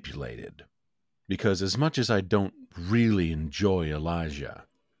manipulated? Because as much as I don't really enjoy Elijah,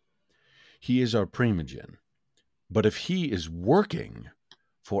 he is our primogen. But if he is working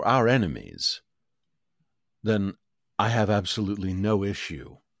for our enemies, then I have absolutely no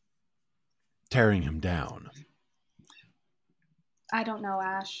issue tearing him down. I don't know,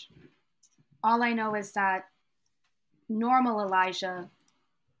 Ash. All I know is that normal Elijah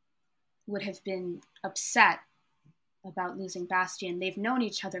would have been upset about losing Bastian. They've known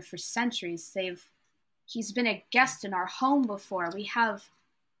each other for centuries. He's been a guest in our home before. We have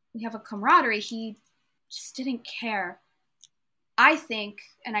a camaraderie. He just didn't care. I think,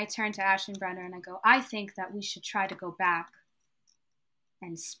 and I turn to Ashenbrenner and I go, I think that we should try to go back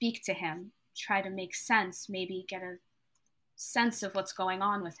and speak to him, try to make sense, maybe get a sense of what's going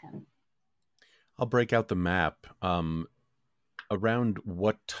on with him. I'll break out the map. Around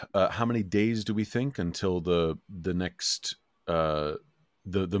how many days do we think until the next the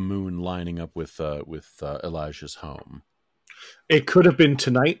moon lining up with Elijah's home? It could have been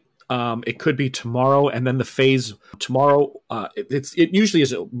tonight. It could be tomorrow, and then the phase tomorrow. It usually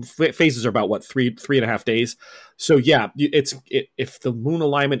is. Phases are about 3.5 days. So yeah, if the moon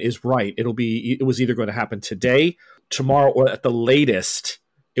alignment is right, it was either going to happen today, tomorrow, or at the latest,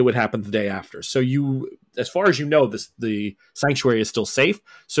 it would happen the day after. So as far as you know, the sanctuary is still safe.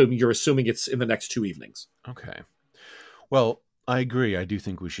 So you're assuming it's in the next 2 evenings. Okay. Well, I agree. I do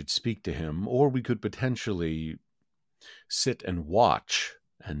think we should speak to him, or we could potentially sit and watch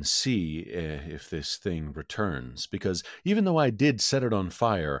and see if this thing returns. Because even though I did set it on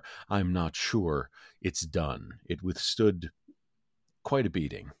fire, I'm not sure it's done. It withstood quite a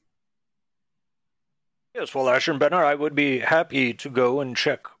beating. Yes, well, Ashenbrenner, I would be happy to go and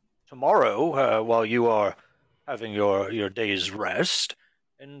check tomorrow while you are having your day's rest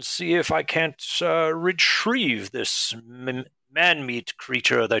and see if I can't retrieve this man-meat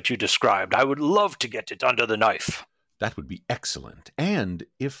creature that you described. I would love to get it under the knife. That would be excellent. And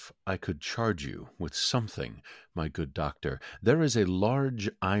if I could charge you with something, my good doctor, there is a large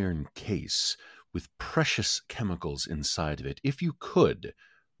iron case with precious chemicals inside of it. If you could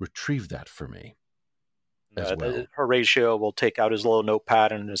retrieve that for me as well. Horatio will take out his little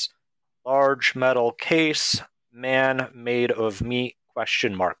notepad and his large metal case, man made of meat, ?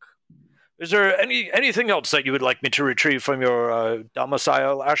 Is there anything else that you would like me to retrieve from your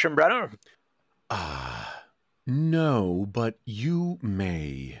domicile, Ashenbrenner? No, but you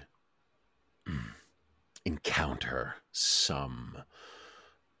may encounter some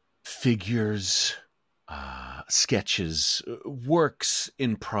figures, sketches, works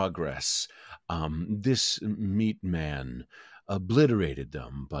in progress. This meat man obliterated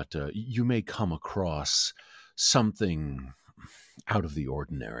them, but you may come across something out of the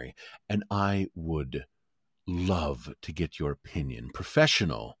ordinary, and I would love to get your opinion,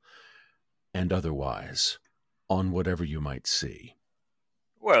 professional and otherwise, on whatever you might see.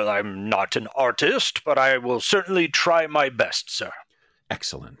 Well, I'm not an artist, but I will certainly try my best, sir.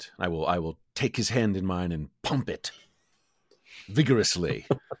 Excellent. I will take his hand in mine and pump it vigorously.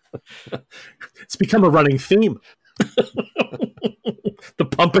 It's become a running theme. The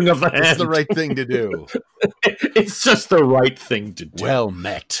pumping of the hand. It's the right thing to do. It's just the right thing to do. Well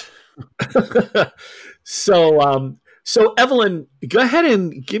met. So Evelyn, go ahead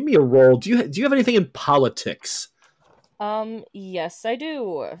and give me a roll. Do you have anything in politics? Yes, I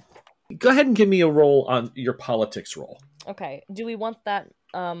do. Go ahead and give me a roll on your politics roll. Okay. Do we want that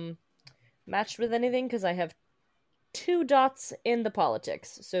matched with anything? Because I have 2 dots in the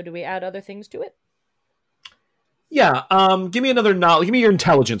politics. So do we add other things to it? Yeah. Give me another knowledge. Give me your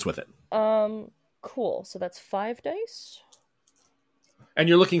intelligence with it. Cool. So that's 5 dice. And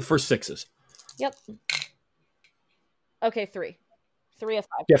you're looking for 6s. Yep. Okay, 3. 3 of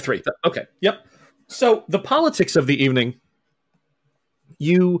 5. Yeah, 3. Okay. Yep. So the politics of the evening,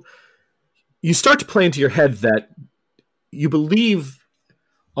 you start to play into your head that you believe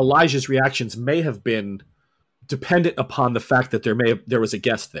Elijah's reactions may have been dependent upon the fact that there was a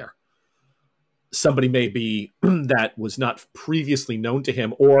guest there. Somebody maybe that was not previously known to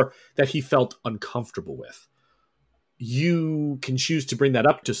him or that he felt uncomfortable with. You can choose to bring that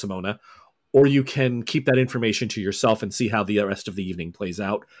up to Simona, or you can keep that information to yourself and see how the rest of the evening plays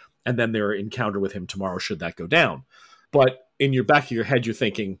out, and then their encounter with him tomorrow should that go down. But in your back of your head, you're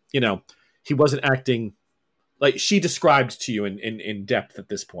thinking, he wasn't acting like she described to you in depth at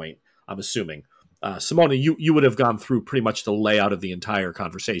this point, I'm assuming. Simona, you would have gone through pretty much the layout of the entire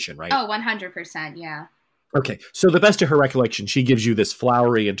conversation, right? Oh, 100%, yeah. Okay, so the best of her recollection, she gives you this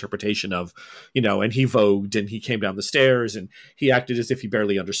flowery interpretation of, and he vogued and he came down the stairs and he acted as if he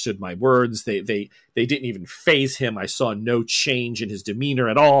barely understood my words. They didn't even faze him. I saw no change in his demeanor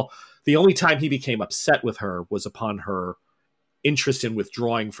at all. The only time he became upset with her was upon her interest in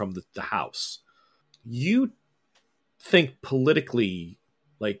withdrawing from the house. You think politically,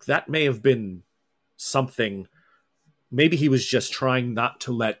 like that may have been something. Maybe he was just trying not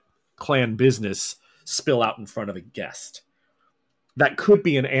to let clan business spill out in front of a guest. That could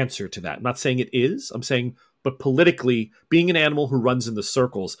be an answer to that. I'm not saying it is. I'm saying, but politically, being an animal who runs in the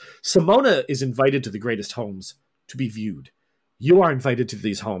circles, Simona is invited to the greatest homes to be viewed. You are invited to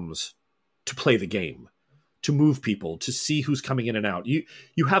these homes to play the game, to move people, to see who's coming in and out. You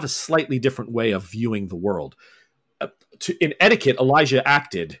have a slightly different way of viewing the world. In etiquette, Elijah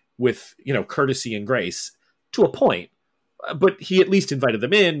acted with courtesy and grace to a point. But he at least invited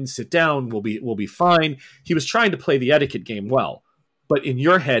them in, sit down, we'll be fine. He was trying to play the etiquette game well. But in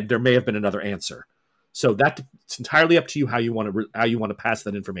your head, there may have been another answer. So it's entirely up to you how you want to pass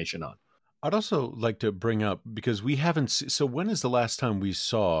that information on. I'd also like to bring up, because we haven't. So when is the last time we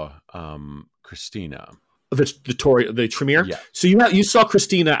saw Christina? The Tremere? Yeah. So you saw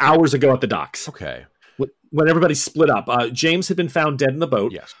Christina hours ago at the docks. Okay. When everybody split up. James had been found dead in the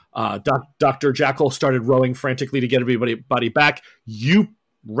boat. Yes. Dr. Jackal started rowing frantically to get everybody back. You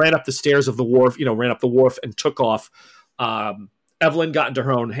ran up the stairs of the wharf, ran up the wharf and took off. Evelyn got into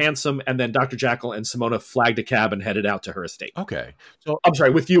her own hansom, and then Dr. Jackal and Simona flagged a cab and headed out to her estate. Okay. So I'm sorry,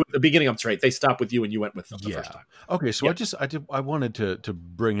 with you at the beginning, I'm sorry, they stopped with you and you went with them the first time. Okay, so yeah. I wanted to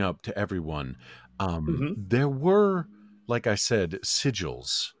bring up to everyone, there were like I said,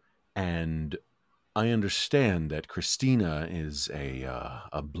 sigils, and I understand that Christina is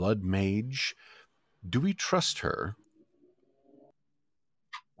a blood mage. Do we trust her?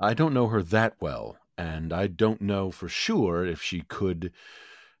 I don't know her that well, and I don't know for sure if she could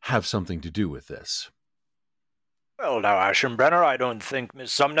have something to do with this. Well, now, Ashenbrenner, I don't think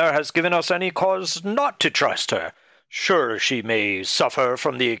Miss Sumner has given us any cause not to trust her. Sure, she may suffer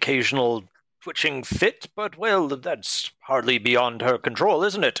from the occasional twitching fit, but, well, that's hardly beyond her control,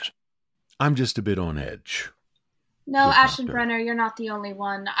 isn't it? I'm just a bit on edge. No, Good doctor. Ashenbrenner, you're not the only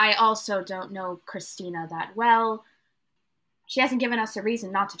one. I also don't know Christina that well. She hasn't given us a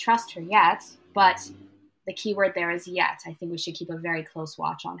reason not to trust her yet, but the key word there is yet. I think we should keep a very close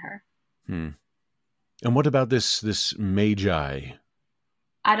watch on her. And what about this magi?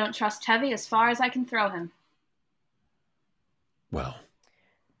 I don't trust Heavy as far as I can throw him. Well,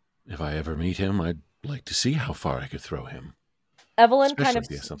 if I ever meet him, I'd like to see how far I could throw him. Evelyn Especially kind of if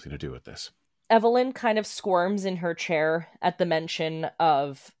he has something to do with this. Evelyn kind of squirms in her chair at the mention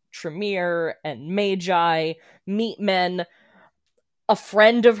of Tremere and Magi, meat men. A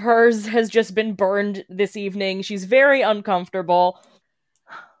friend of hers has just been burned this evening. She's very uncomfortable.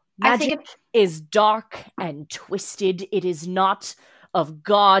 Magic is dark and twisted. It is not of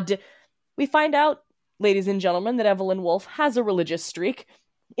God. We find out, ladies and gentlemen, that Evelyn Wolf has a religious streak.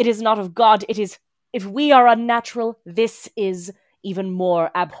 It is not of God. It is, if we are unnatural, this is even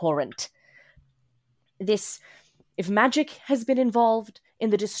more abhorrent. If magic has been involved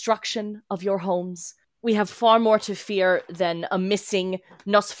in the destruction of your homes, we have far more to fear than a missing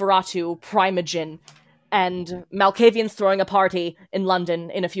Nosferatu primogen and Malkavians throwing a party in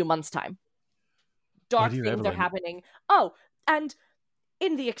London in a few months' time. Dark things Evelyn. are happening. Oh, and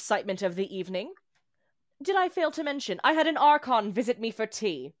in the excitement of the evening, did I fail to mention, I had an Archon visit me for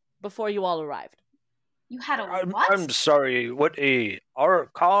tea before you all arrived. You had a what? I'm sorry, what, a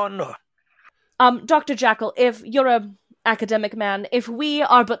Archon? Dr. Jackal, if you're a academic man, if we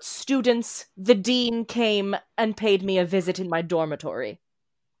are but students, the dean came and paid me a visit in my dormitory.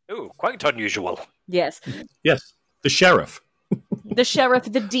 Oh, quite unusual. Yes. Yes, the sheriff. The sheriff,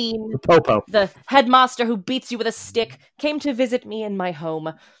 the dean, The popo. the headmaster who beats you with a stick came to visit me in my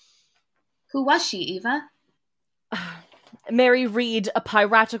home. Who was she, Eva? Mary Reed, a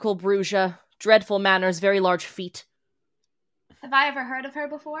piratical Brugia, dreadful manners, very large feet. Have I ever heard of her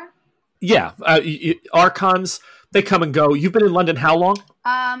before? Yeah, Archons, they come and go. You've been in London how long?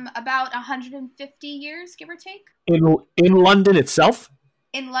 About 150 years, give or take. In London itself?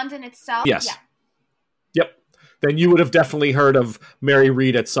 In London itself? Yes. Yeah. Yep. Then you would have definitely heard of Mary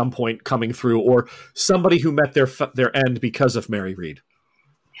Reed at some point coming through, or somebody who met their end because of Mary Reed.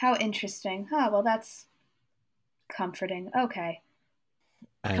 How interesting. Oh, well, that's comforting. Okay.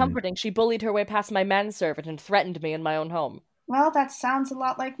 And Comforting, she bullied her way past my manservant and threatened me in my own home. Well, that sounds a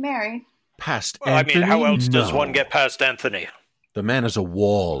lot like Mary. past Well, Anthony? I mean, how else does No. one get past Anthony? The man is a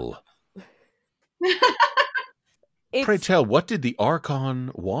wall. Pray tell, what did the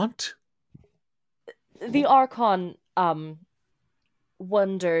Archon want? The Archon,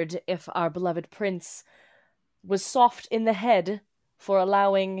 wondered if our beloved prince was soft in the head for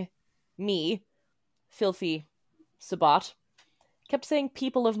allowing me, filthy Sabat, kept saying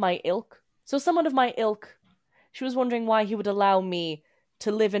people of my ilk. So someone of my ilk, she was wondering why he would allow me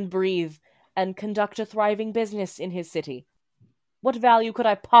to live and breathe and conduct a thriving business in his city. What value could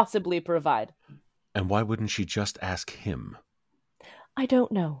I possibly provide? And why wouldn't she just ask him? I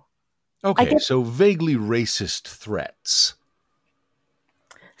don't know. Okay, so vaguely racist threats.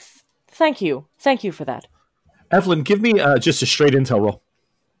 Thank you. Thank you for that. Evelyn, give me just a straight intel roll.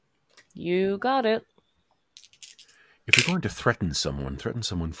 You got it. If you're going to threaten someone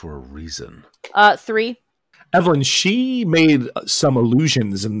for a reason. 3. Evelyn, she made some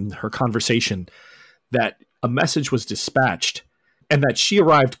allusions in her conversation that a message was dispatched and that she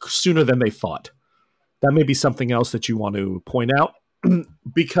arrived sooner than they thought. That may be something else that you want to point out.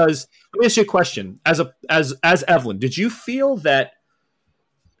 Because let me ask you a question. As Evelyn, did you feel that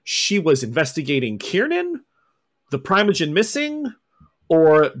she was investigating Kiernan, the Primogen missing,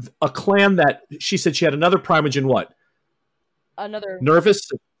 or a clan that she said she had another Primogen what? Another Nervous?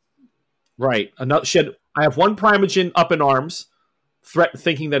 Right. I have one Primogen up in arms,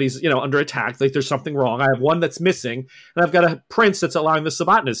 thinking that he's under attack, like there's something wrong. I have one that's missing, and I've got a prince that's allowing the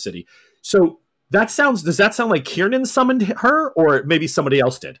Sabbat in his city. So does that sound like Kiernan summoned her, or maybe somebody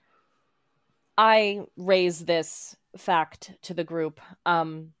else did? I raise this fact to the group.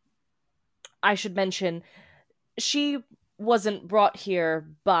 I should mention, she wasn't brought here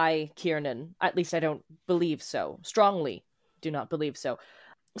by Kiernan. At least I don't believe so. Strongly do not believe so.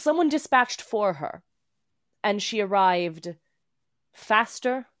 Someone dispatched for her. and she arrived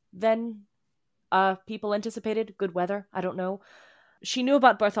faster than people anticipated. Good weather, I don't know. She knew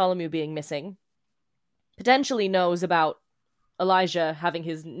about Bartholomew being missing, potentially knows about Elijah having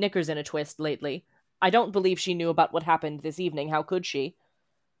his knickers in a twist lately. I don't believe she knew about what happened this evening. How could she?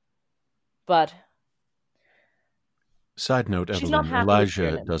 But Side note, she's not Evelyn, happy with Elijah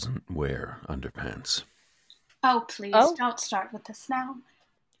Kiernan. doesn't wear underpants. Oh, please, Oh? don't start with this now.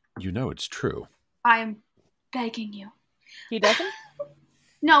 You know it's true. I'm begging you. He doesn't?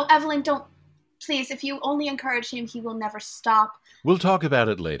 No, Evelyn, don't. Please, if you only encourage him, he will never stop. We'll talk about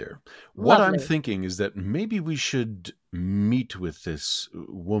it later. What I'm Lovely. thinking is that maybe we should meet with this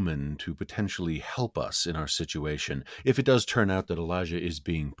woman to potentially help us in our situation if it does turn out that Elijah is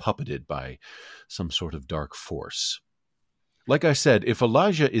being puppeted by some sort of dark force. Like I said, if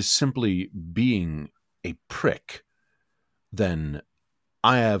Elijah is simply being a prick, then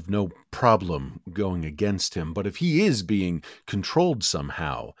I have no problem going against him. But if he is being controlled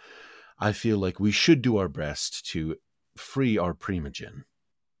somehow, I feel like we should do our best to free our primogen.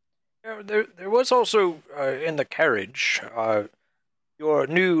 There was also in the carriage your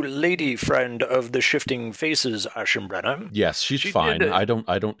new lady friend of the shifting faces, Aschenbrenner. Yes, she's She fine. did, I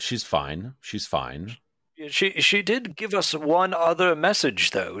don't. She's fine. She's fine. She did give us one other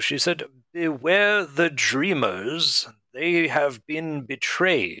message, though. She said, "Beware the dreamers; they have been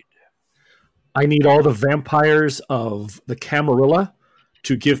betrayed." I need all the vampires of the Camarilla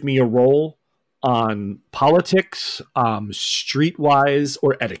to give me a roll on politics, streetwise,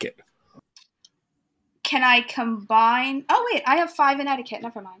 or etiquette. Can I combine? Oh, wait, I have 5 in etiquette.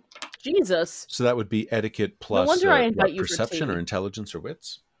 Never mind. Jesus. So that would be etiquette plus wonder I invite you for perception tea. or intelligence or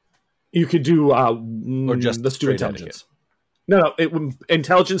wits? You could do, Or just let's do straight intelligence. No,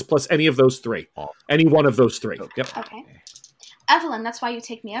 intelligence plus any of those 3. Oh. Any one of those 3. Yep. Okay. Evelyn, that's why you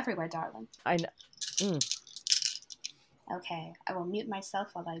take me everywhere, darling. I know. Okay, I will mute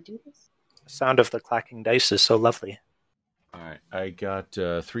myself while I do this. The sound of the clacking dice is so lovely. All right, I got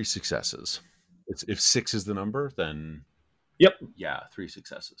 3 successes. If 6 is the number, then Yep. yeah, 3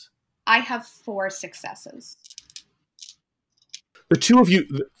 successes. I have 4 successes. The two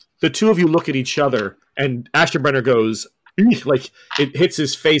of you look at each other, and Aschenbrenner goes, "Eek," like it hits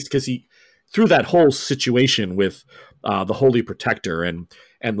his face because he, through that whole situation with the Holy Protector and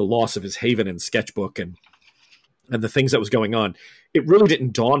the loss of his haven and sketchbook and the things that was going on, it really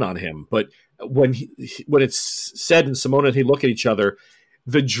didn't dawn on him. But when it's said and Simona and he look at each other,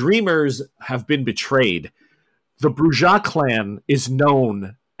 the Dreamers have been betrayed. The Bourgeois clan is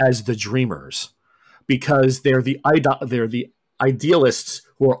known as the Dreamers because they're the idealists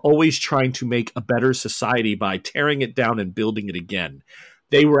who are always trying to make a better society by tearing it down and building it again.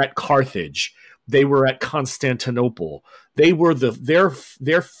 They were at Carthage. They were at Constantinople. They were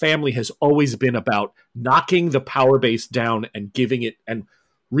their family has always been about knocking the power base down and giving it and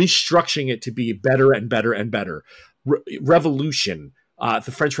restructuring it to be better and better and better. Revolution,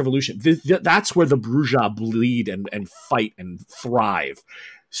 the French Revolution. That's where the bourgeois bleed and fight and thrive.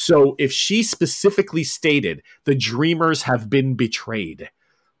 So if she specifically stated the Dreamers have been betrayed,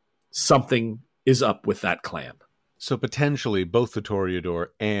 something is up with that clan. So potentially both the Toreador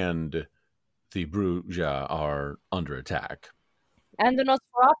and the Bruja are under attack. And the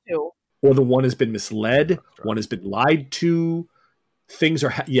Nosferatu. Or the one has been misled, one has been lied to. Things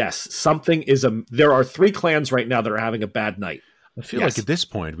are yes, something is there are 3 clans right now that are having a bad night. I feel like at this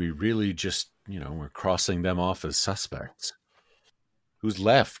point we really just, we're crossing them off as suspects. Who's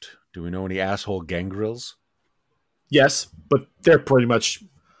left? Do we know any asshole gangrels? Yes, but they're pretty much,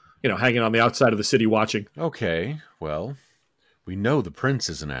 hanging on the outside of the city watching. Okay, well, we know the prince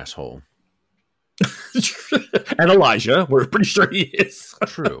is an asshole. And Elijah, we're pretty sure he is.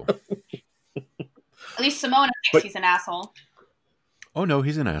 True. At least Simona thinks he's an asshole. Oh no,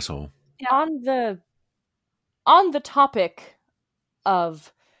 he's an asshole. Yeah. On the topic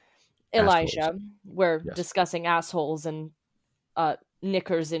of Elijah, Assholes. we're Yes. discussing assholes and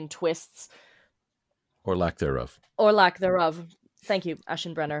knickers in twists. Or lack thereof. Or lack thereof. Thank you,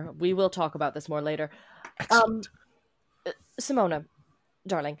 Aschenbrenner. We will talk about this more later. Excellent. Simona,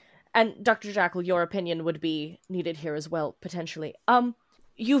 darling, and Dr. Jackal, your opinion would be needed here as well, potentially.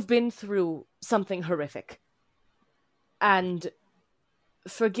 You've been through something horrific. And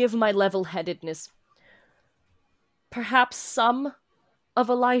forgive my level-headedness. Perhaps some of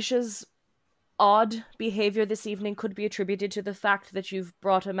Elijah's odd behavior this evening could be attributed to the fact that you've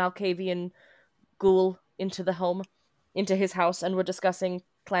brought a Malkavian ghoul into his house, and we're discussing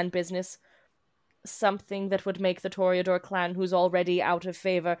clan business. Something that would make the Toreador clan, who's already out of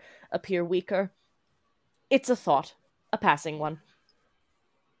favor, appear weaker. It's a thought. A passing one.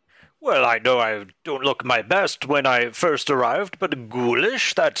 Well, I know I don't look my best when I first arrived, but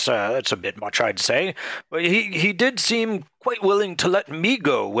ghoulish, that's a bit much, I'd say. But he did seem quite willing to let me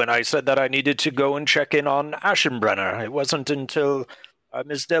go when I said that I needed to go and check in on Ashenbrenner. It wasn't until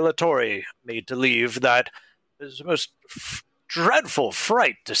Miss Delatorre made to leave that this most dreadful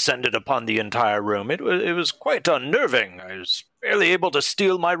fright descended upon the entire room. It was quite unnerving. I was barely able to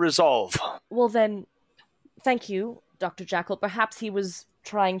steel my resolve. Well then, thank you, Dr. Jackal. Perhaps he was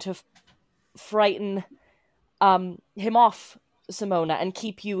trying to frighten him off, Simona, and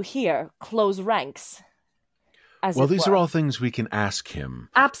keep you here, close ranks. Well, these are all things we can ask him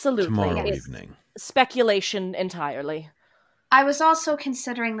absolutely tomorrow yes. evening. Speculation entirely. I was also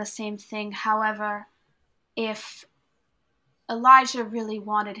considering the same thing. However, if Elijah really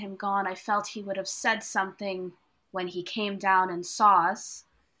wanted him gone, I felt he would have said something when he came down and saw us.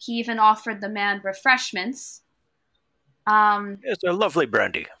 He even offered the man refreshments. It's a lovely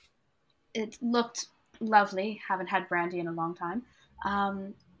brandy. It looked lovely. Haven't had brandy in a long time.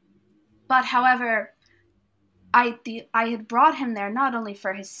 But however, I had brought him there not only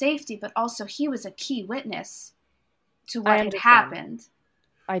for his safety, but also he was a key witness to what had happened.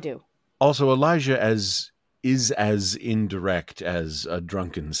 I do. Also, Elijah is as indirect as a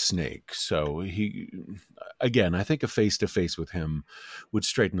drunken snake. So I think a face-to-face with him would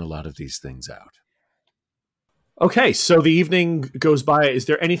straighten a lot of these things out. Okay, so the evening goes by. Is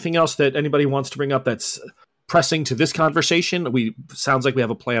there anything else that anybody wants to bring up that's pressing to this conversation? Sounds like we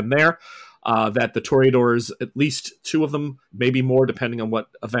have a plan there. That the Toreadors, at least two of them, maybe more, depending on what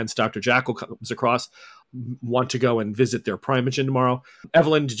events Dr. Jackal comes across, want to go and visit their Primogen tomorrow.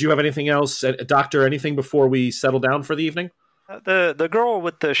 Evelyn, did you have anything else? Doctor, anything before we settle down for the evening? The girl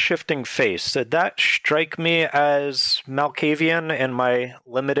with the shifting face, did that strike me as Malkavian in my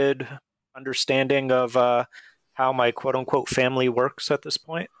limited understanding of how my quote-unquote family works at this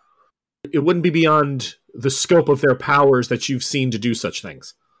point? It wouldn't be beyond the scope of their powers that you've seen to do such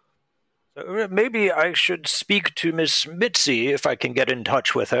things. Maybe I should speak to Miss Mitzi if I can get in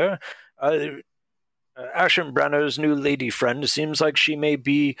touch with her. Ashenbrenner's new lady friend seems like she may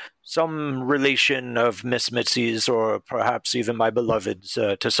be some relation of Miss Mitzi's, or perhaps even my beloved's,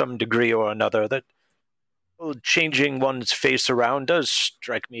 to some degree or another. That changing one's face around does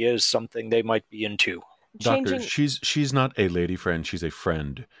strike me as something they might be into. Doctor, she's not a lady friend. She's a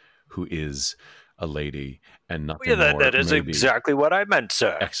friend who is a lady and nothing more. That is maybe. Exactly what I meant,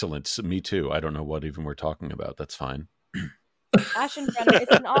 sir. Excellent. Me too. I don't know what even we're talking about. That's fine. Ashenbrenner,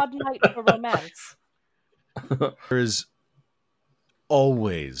 it's an odd night for romance. There is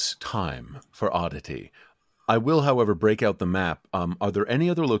always time for oddity. I will, however, break out the map. Are there any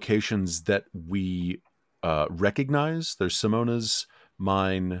other locations that we recognize? There's Simona's,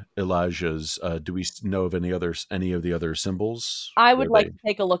 mine, Elijah's. Do we know of any of the other symbols? I would like to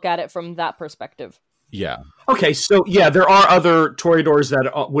take a look at it from that perspective. Yeah. Okay, so yeah, there are other Toreadors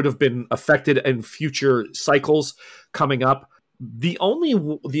that would have been affected in future cycles coming up. The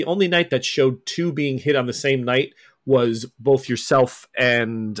only night that showed two being hit on the same night was both yourself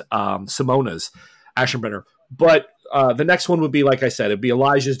and Simona's Ashenbrenner. But the next one would be, like I said, it'd be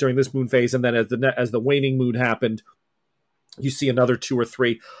Elijah's during this moon phase, and then as the waning moon happened, you see another two or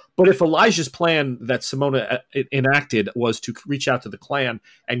three. But if Elijah's plan that Simona enacted was to reach out to the clan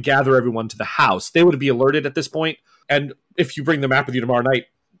and gather everyone to the house, they would be alerted at this point. And if you bring the map with you tomorrow night,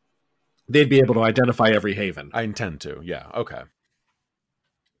 they'd be able to identify every haven. I intend to. Yeah. Okay.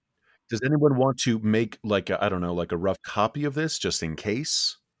 Does anyone want to make like a rough copy of this just in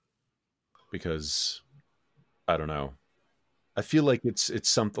case? Because I don't know. I feel like it's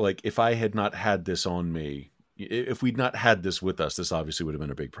something like if I had not had this on me, if we'd not had this with us, this obviously would have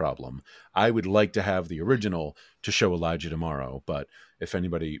been a big problem. I would like to have the original to show Elijah tomorrow, but if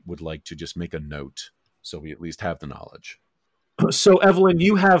anybody would like to just make a note so we at least have the knowledge. So, Evelyn,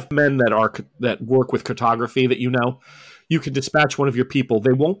 you have men that work with cartography that you know. You can dispatch one of your people.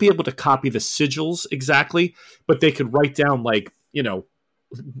 They won't be able to copy the sigils exactly, but they could write down, like,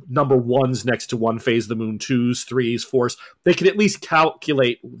 number ones next to one phase of the moon, twos, threes, fours. They could at least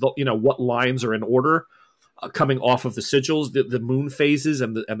calculate, what lines are in order coming off of the sigils, the moon phases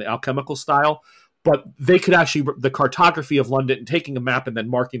and the alchemical style. But they could actually, the cartography of London, taking a map and then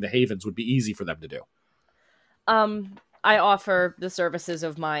marking the havens would be easy for them to do. I offer the services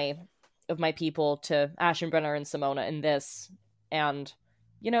of my people to Ashenbrenner and Simona in this, and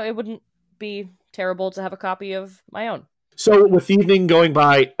it wouldn't be terrible to have a copy of my own. So with the evening going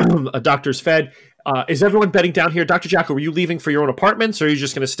by, a doctor's fed. Is everyone bedding down here? Dr. Jackal, were you leaving for your own apartments, or are you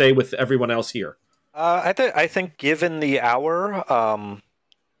just going to stay with everyone else here? I think given the hour,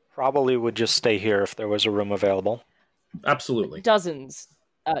 probably would just stay here if there was a room available. Absolutely. Dozens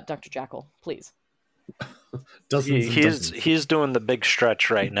Dr. Jackal, please. He's doing the big stretch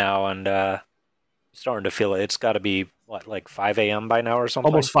right now, and starting to feel it. It's got to be like 5 a.m. by now or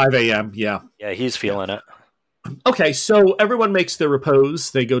something. Almost 5 a.m. Yeah. Yeah, he's feeling it. Okay, so everyone makes their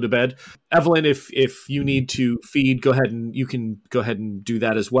repose. They go to bed. Evelyn, if you need to feed, you can go ahead and do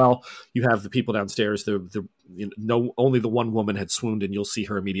that as well. You have the people downstairs. Only the one woman had swooned, and you'll see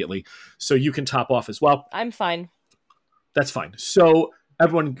her immediately. So you can top off as well. I'm fine. That's fine. So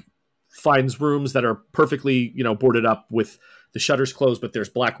everyone finds rooms that are perfectly, boarded up with the shutters closed, but there's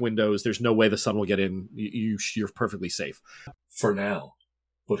black windows. There's no way the sun will get in. You're perfectly safe. For now.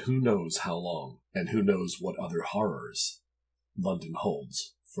 But who knows how long, and who knows what other horrors London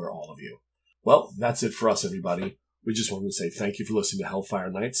holds for all of you. Well, that's it for us, everybody. We just wanted to say thank you for listening to Hellfire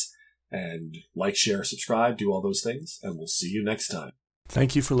Nights, and like, share, subscribe, do all those things, and we'll see you next time.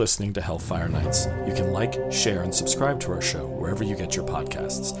 Thank you for listening to Hellfire Nights. You can like, share, and subscribe to our show wherever you get your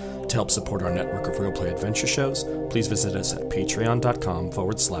podcasts. To help support our network of real play adventure shows, please visit us at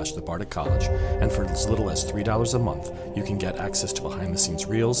patreon.com/The Bardic College. And for as little as $3 a month, you can get access to behind-the-scenes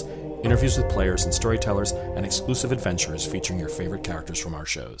reels, interviews with players and storytellers, and exclusive adventures featuring your favorite characters from our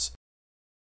shows.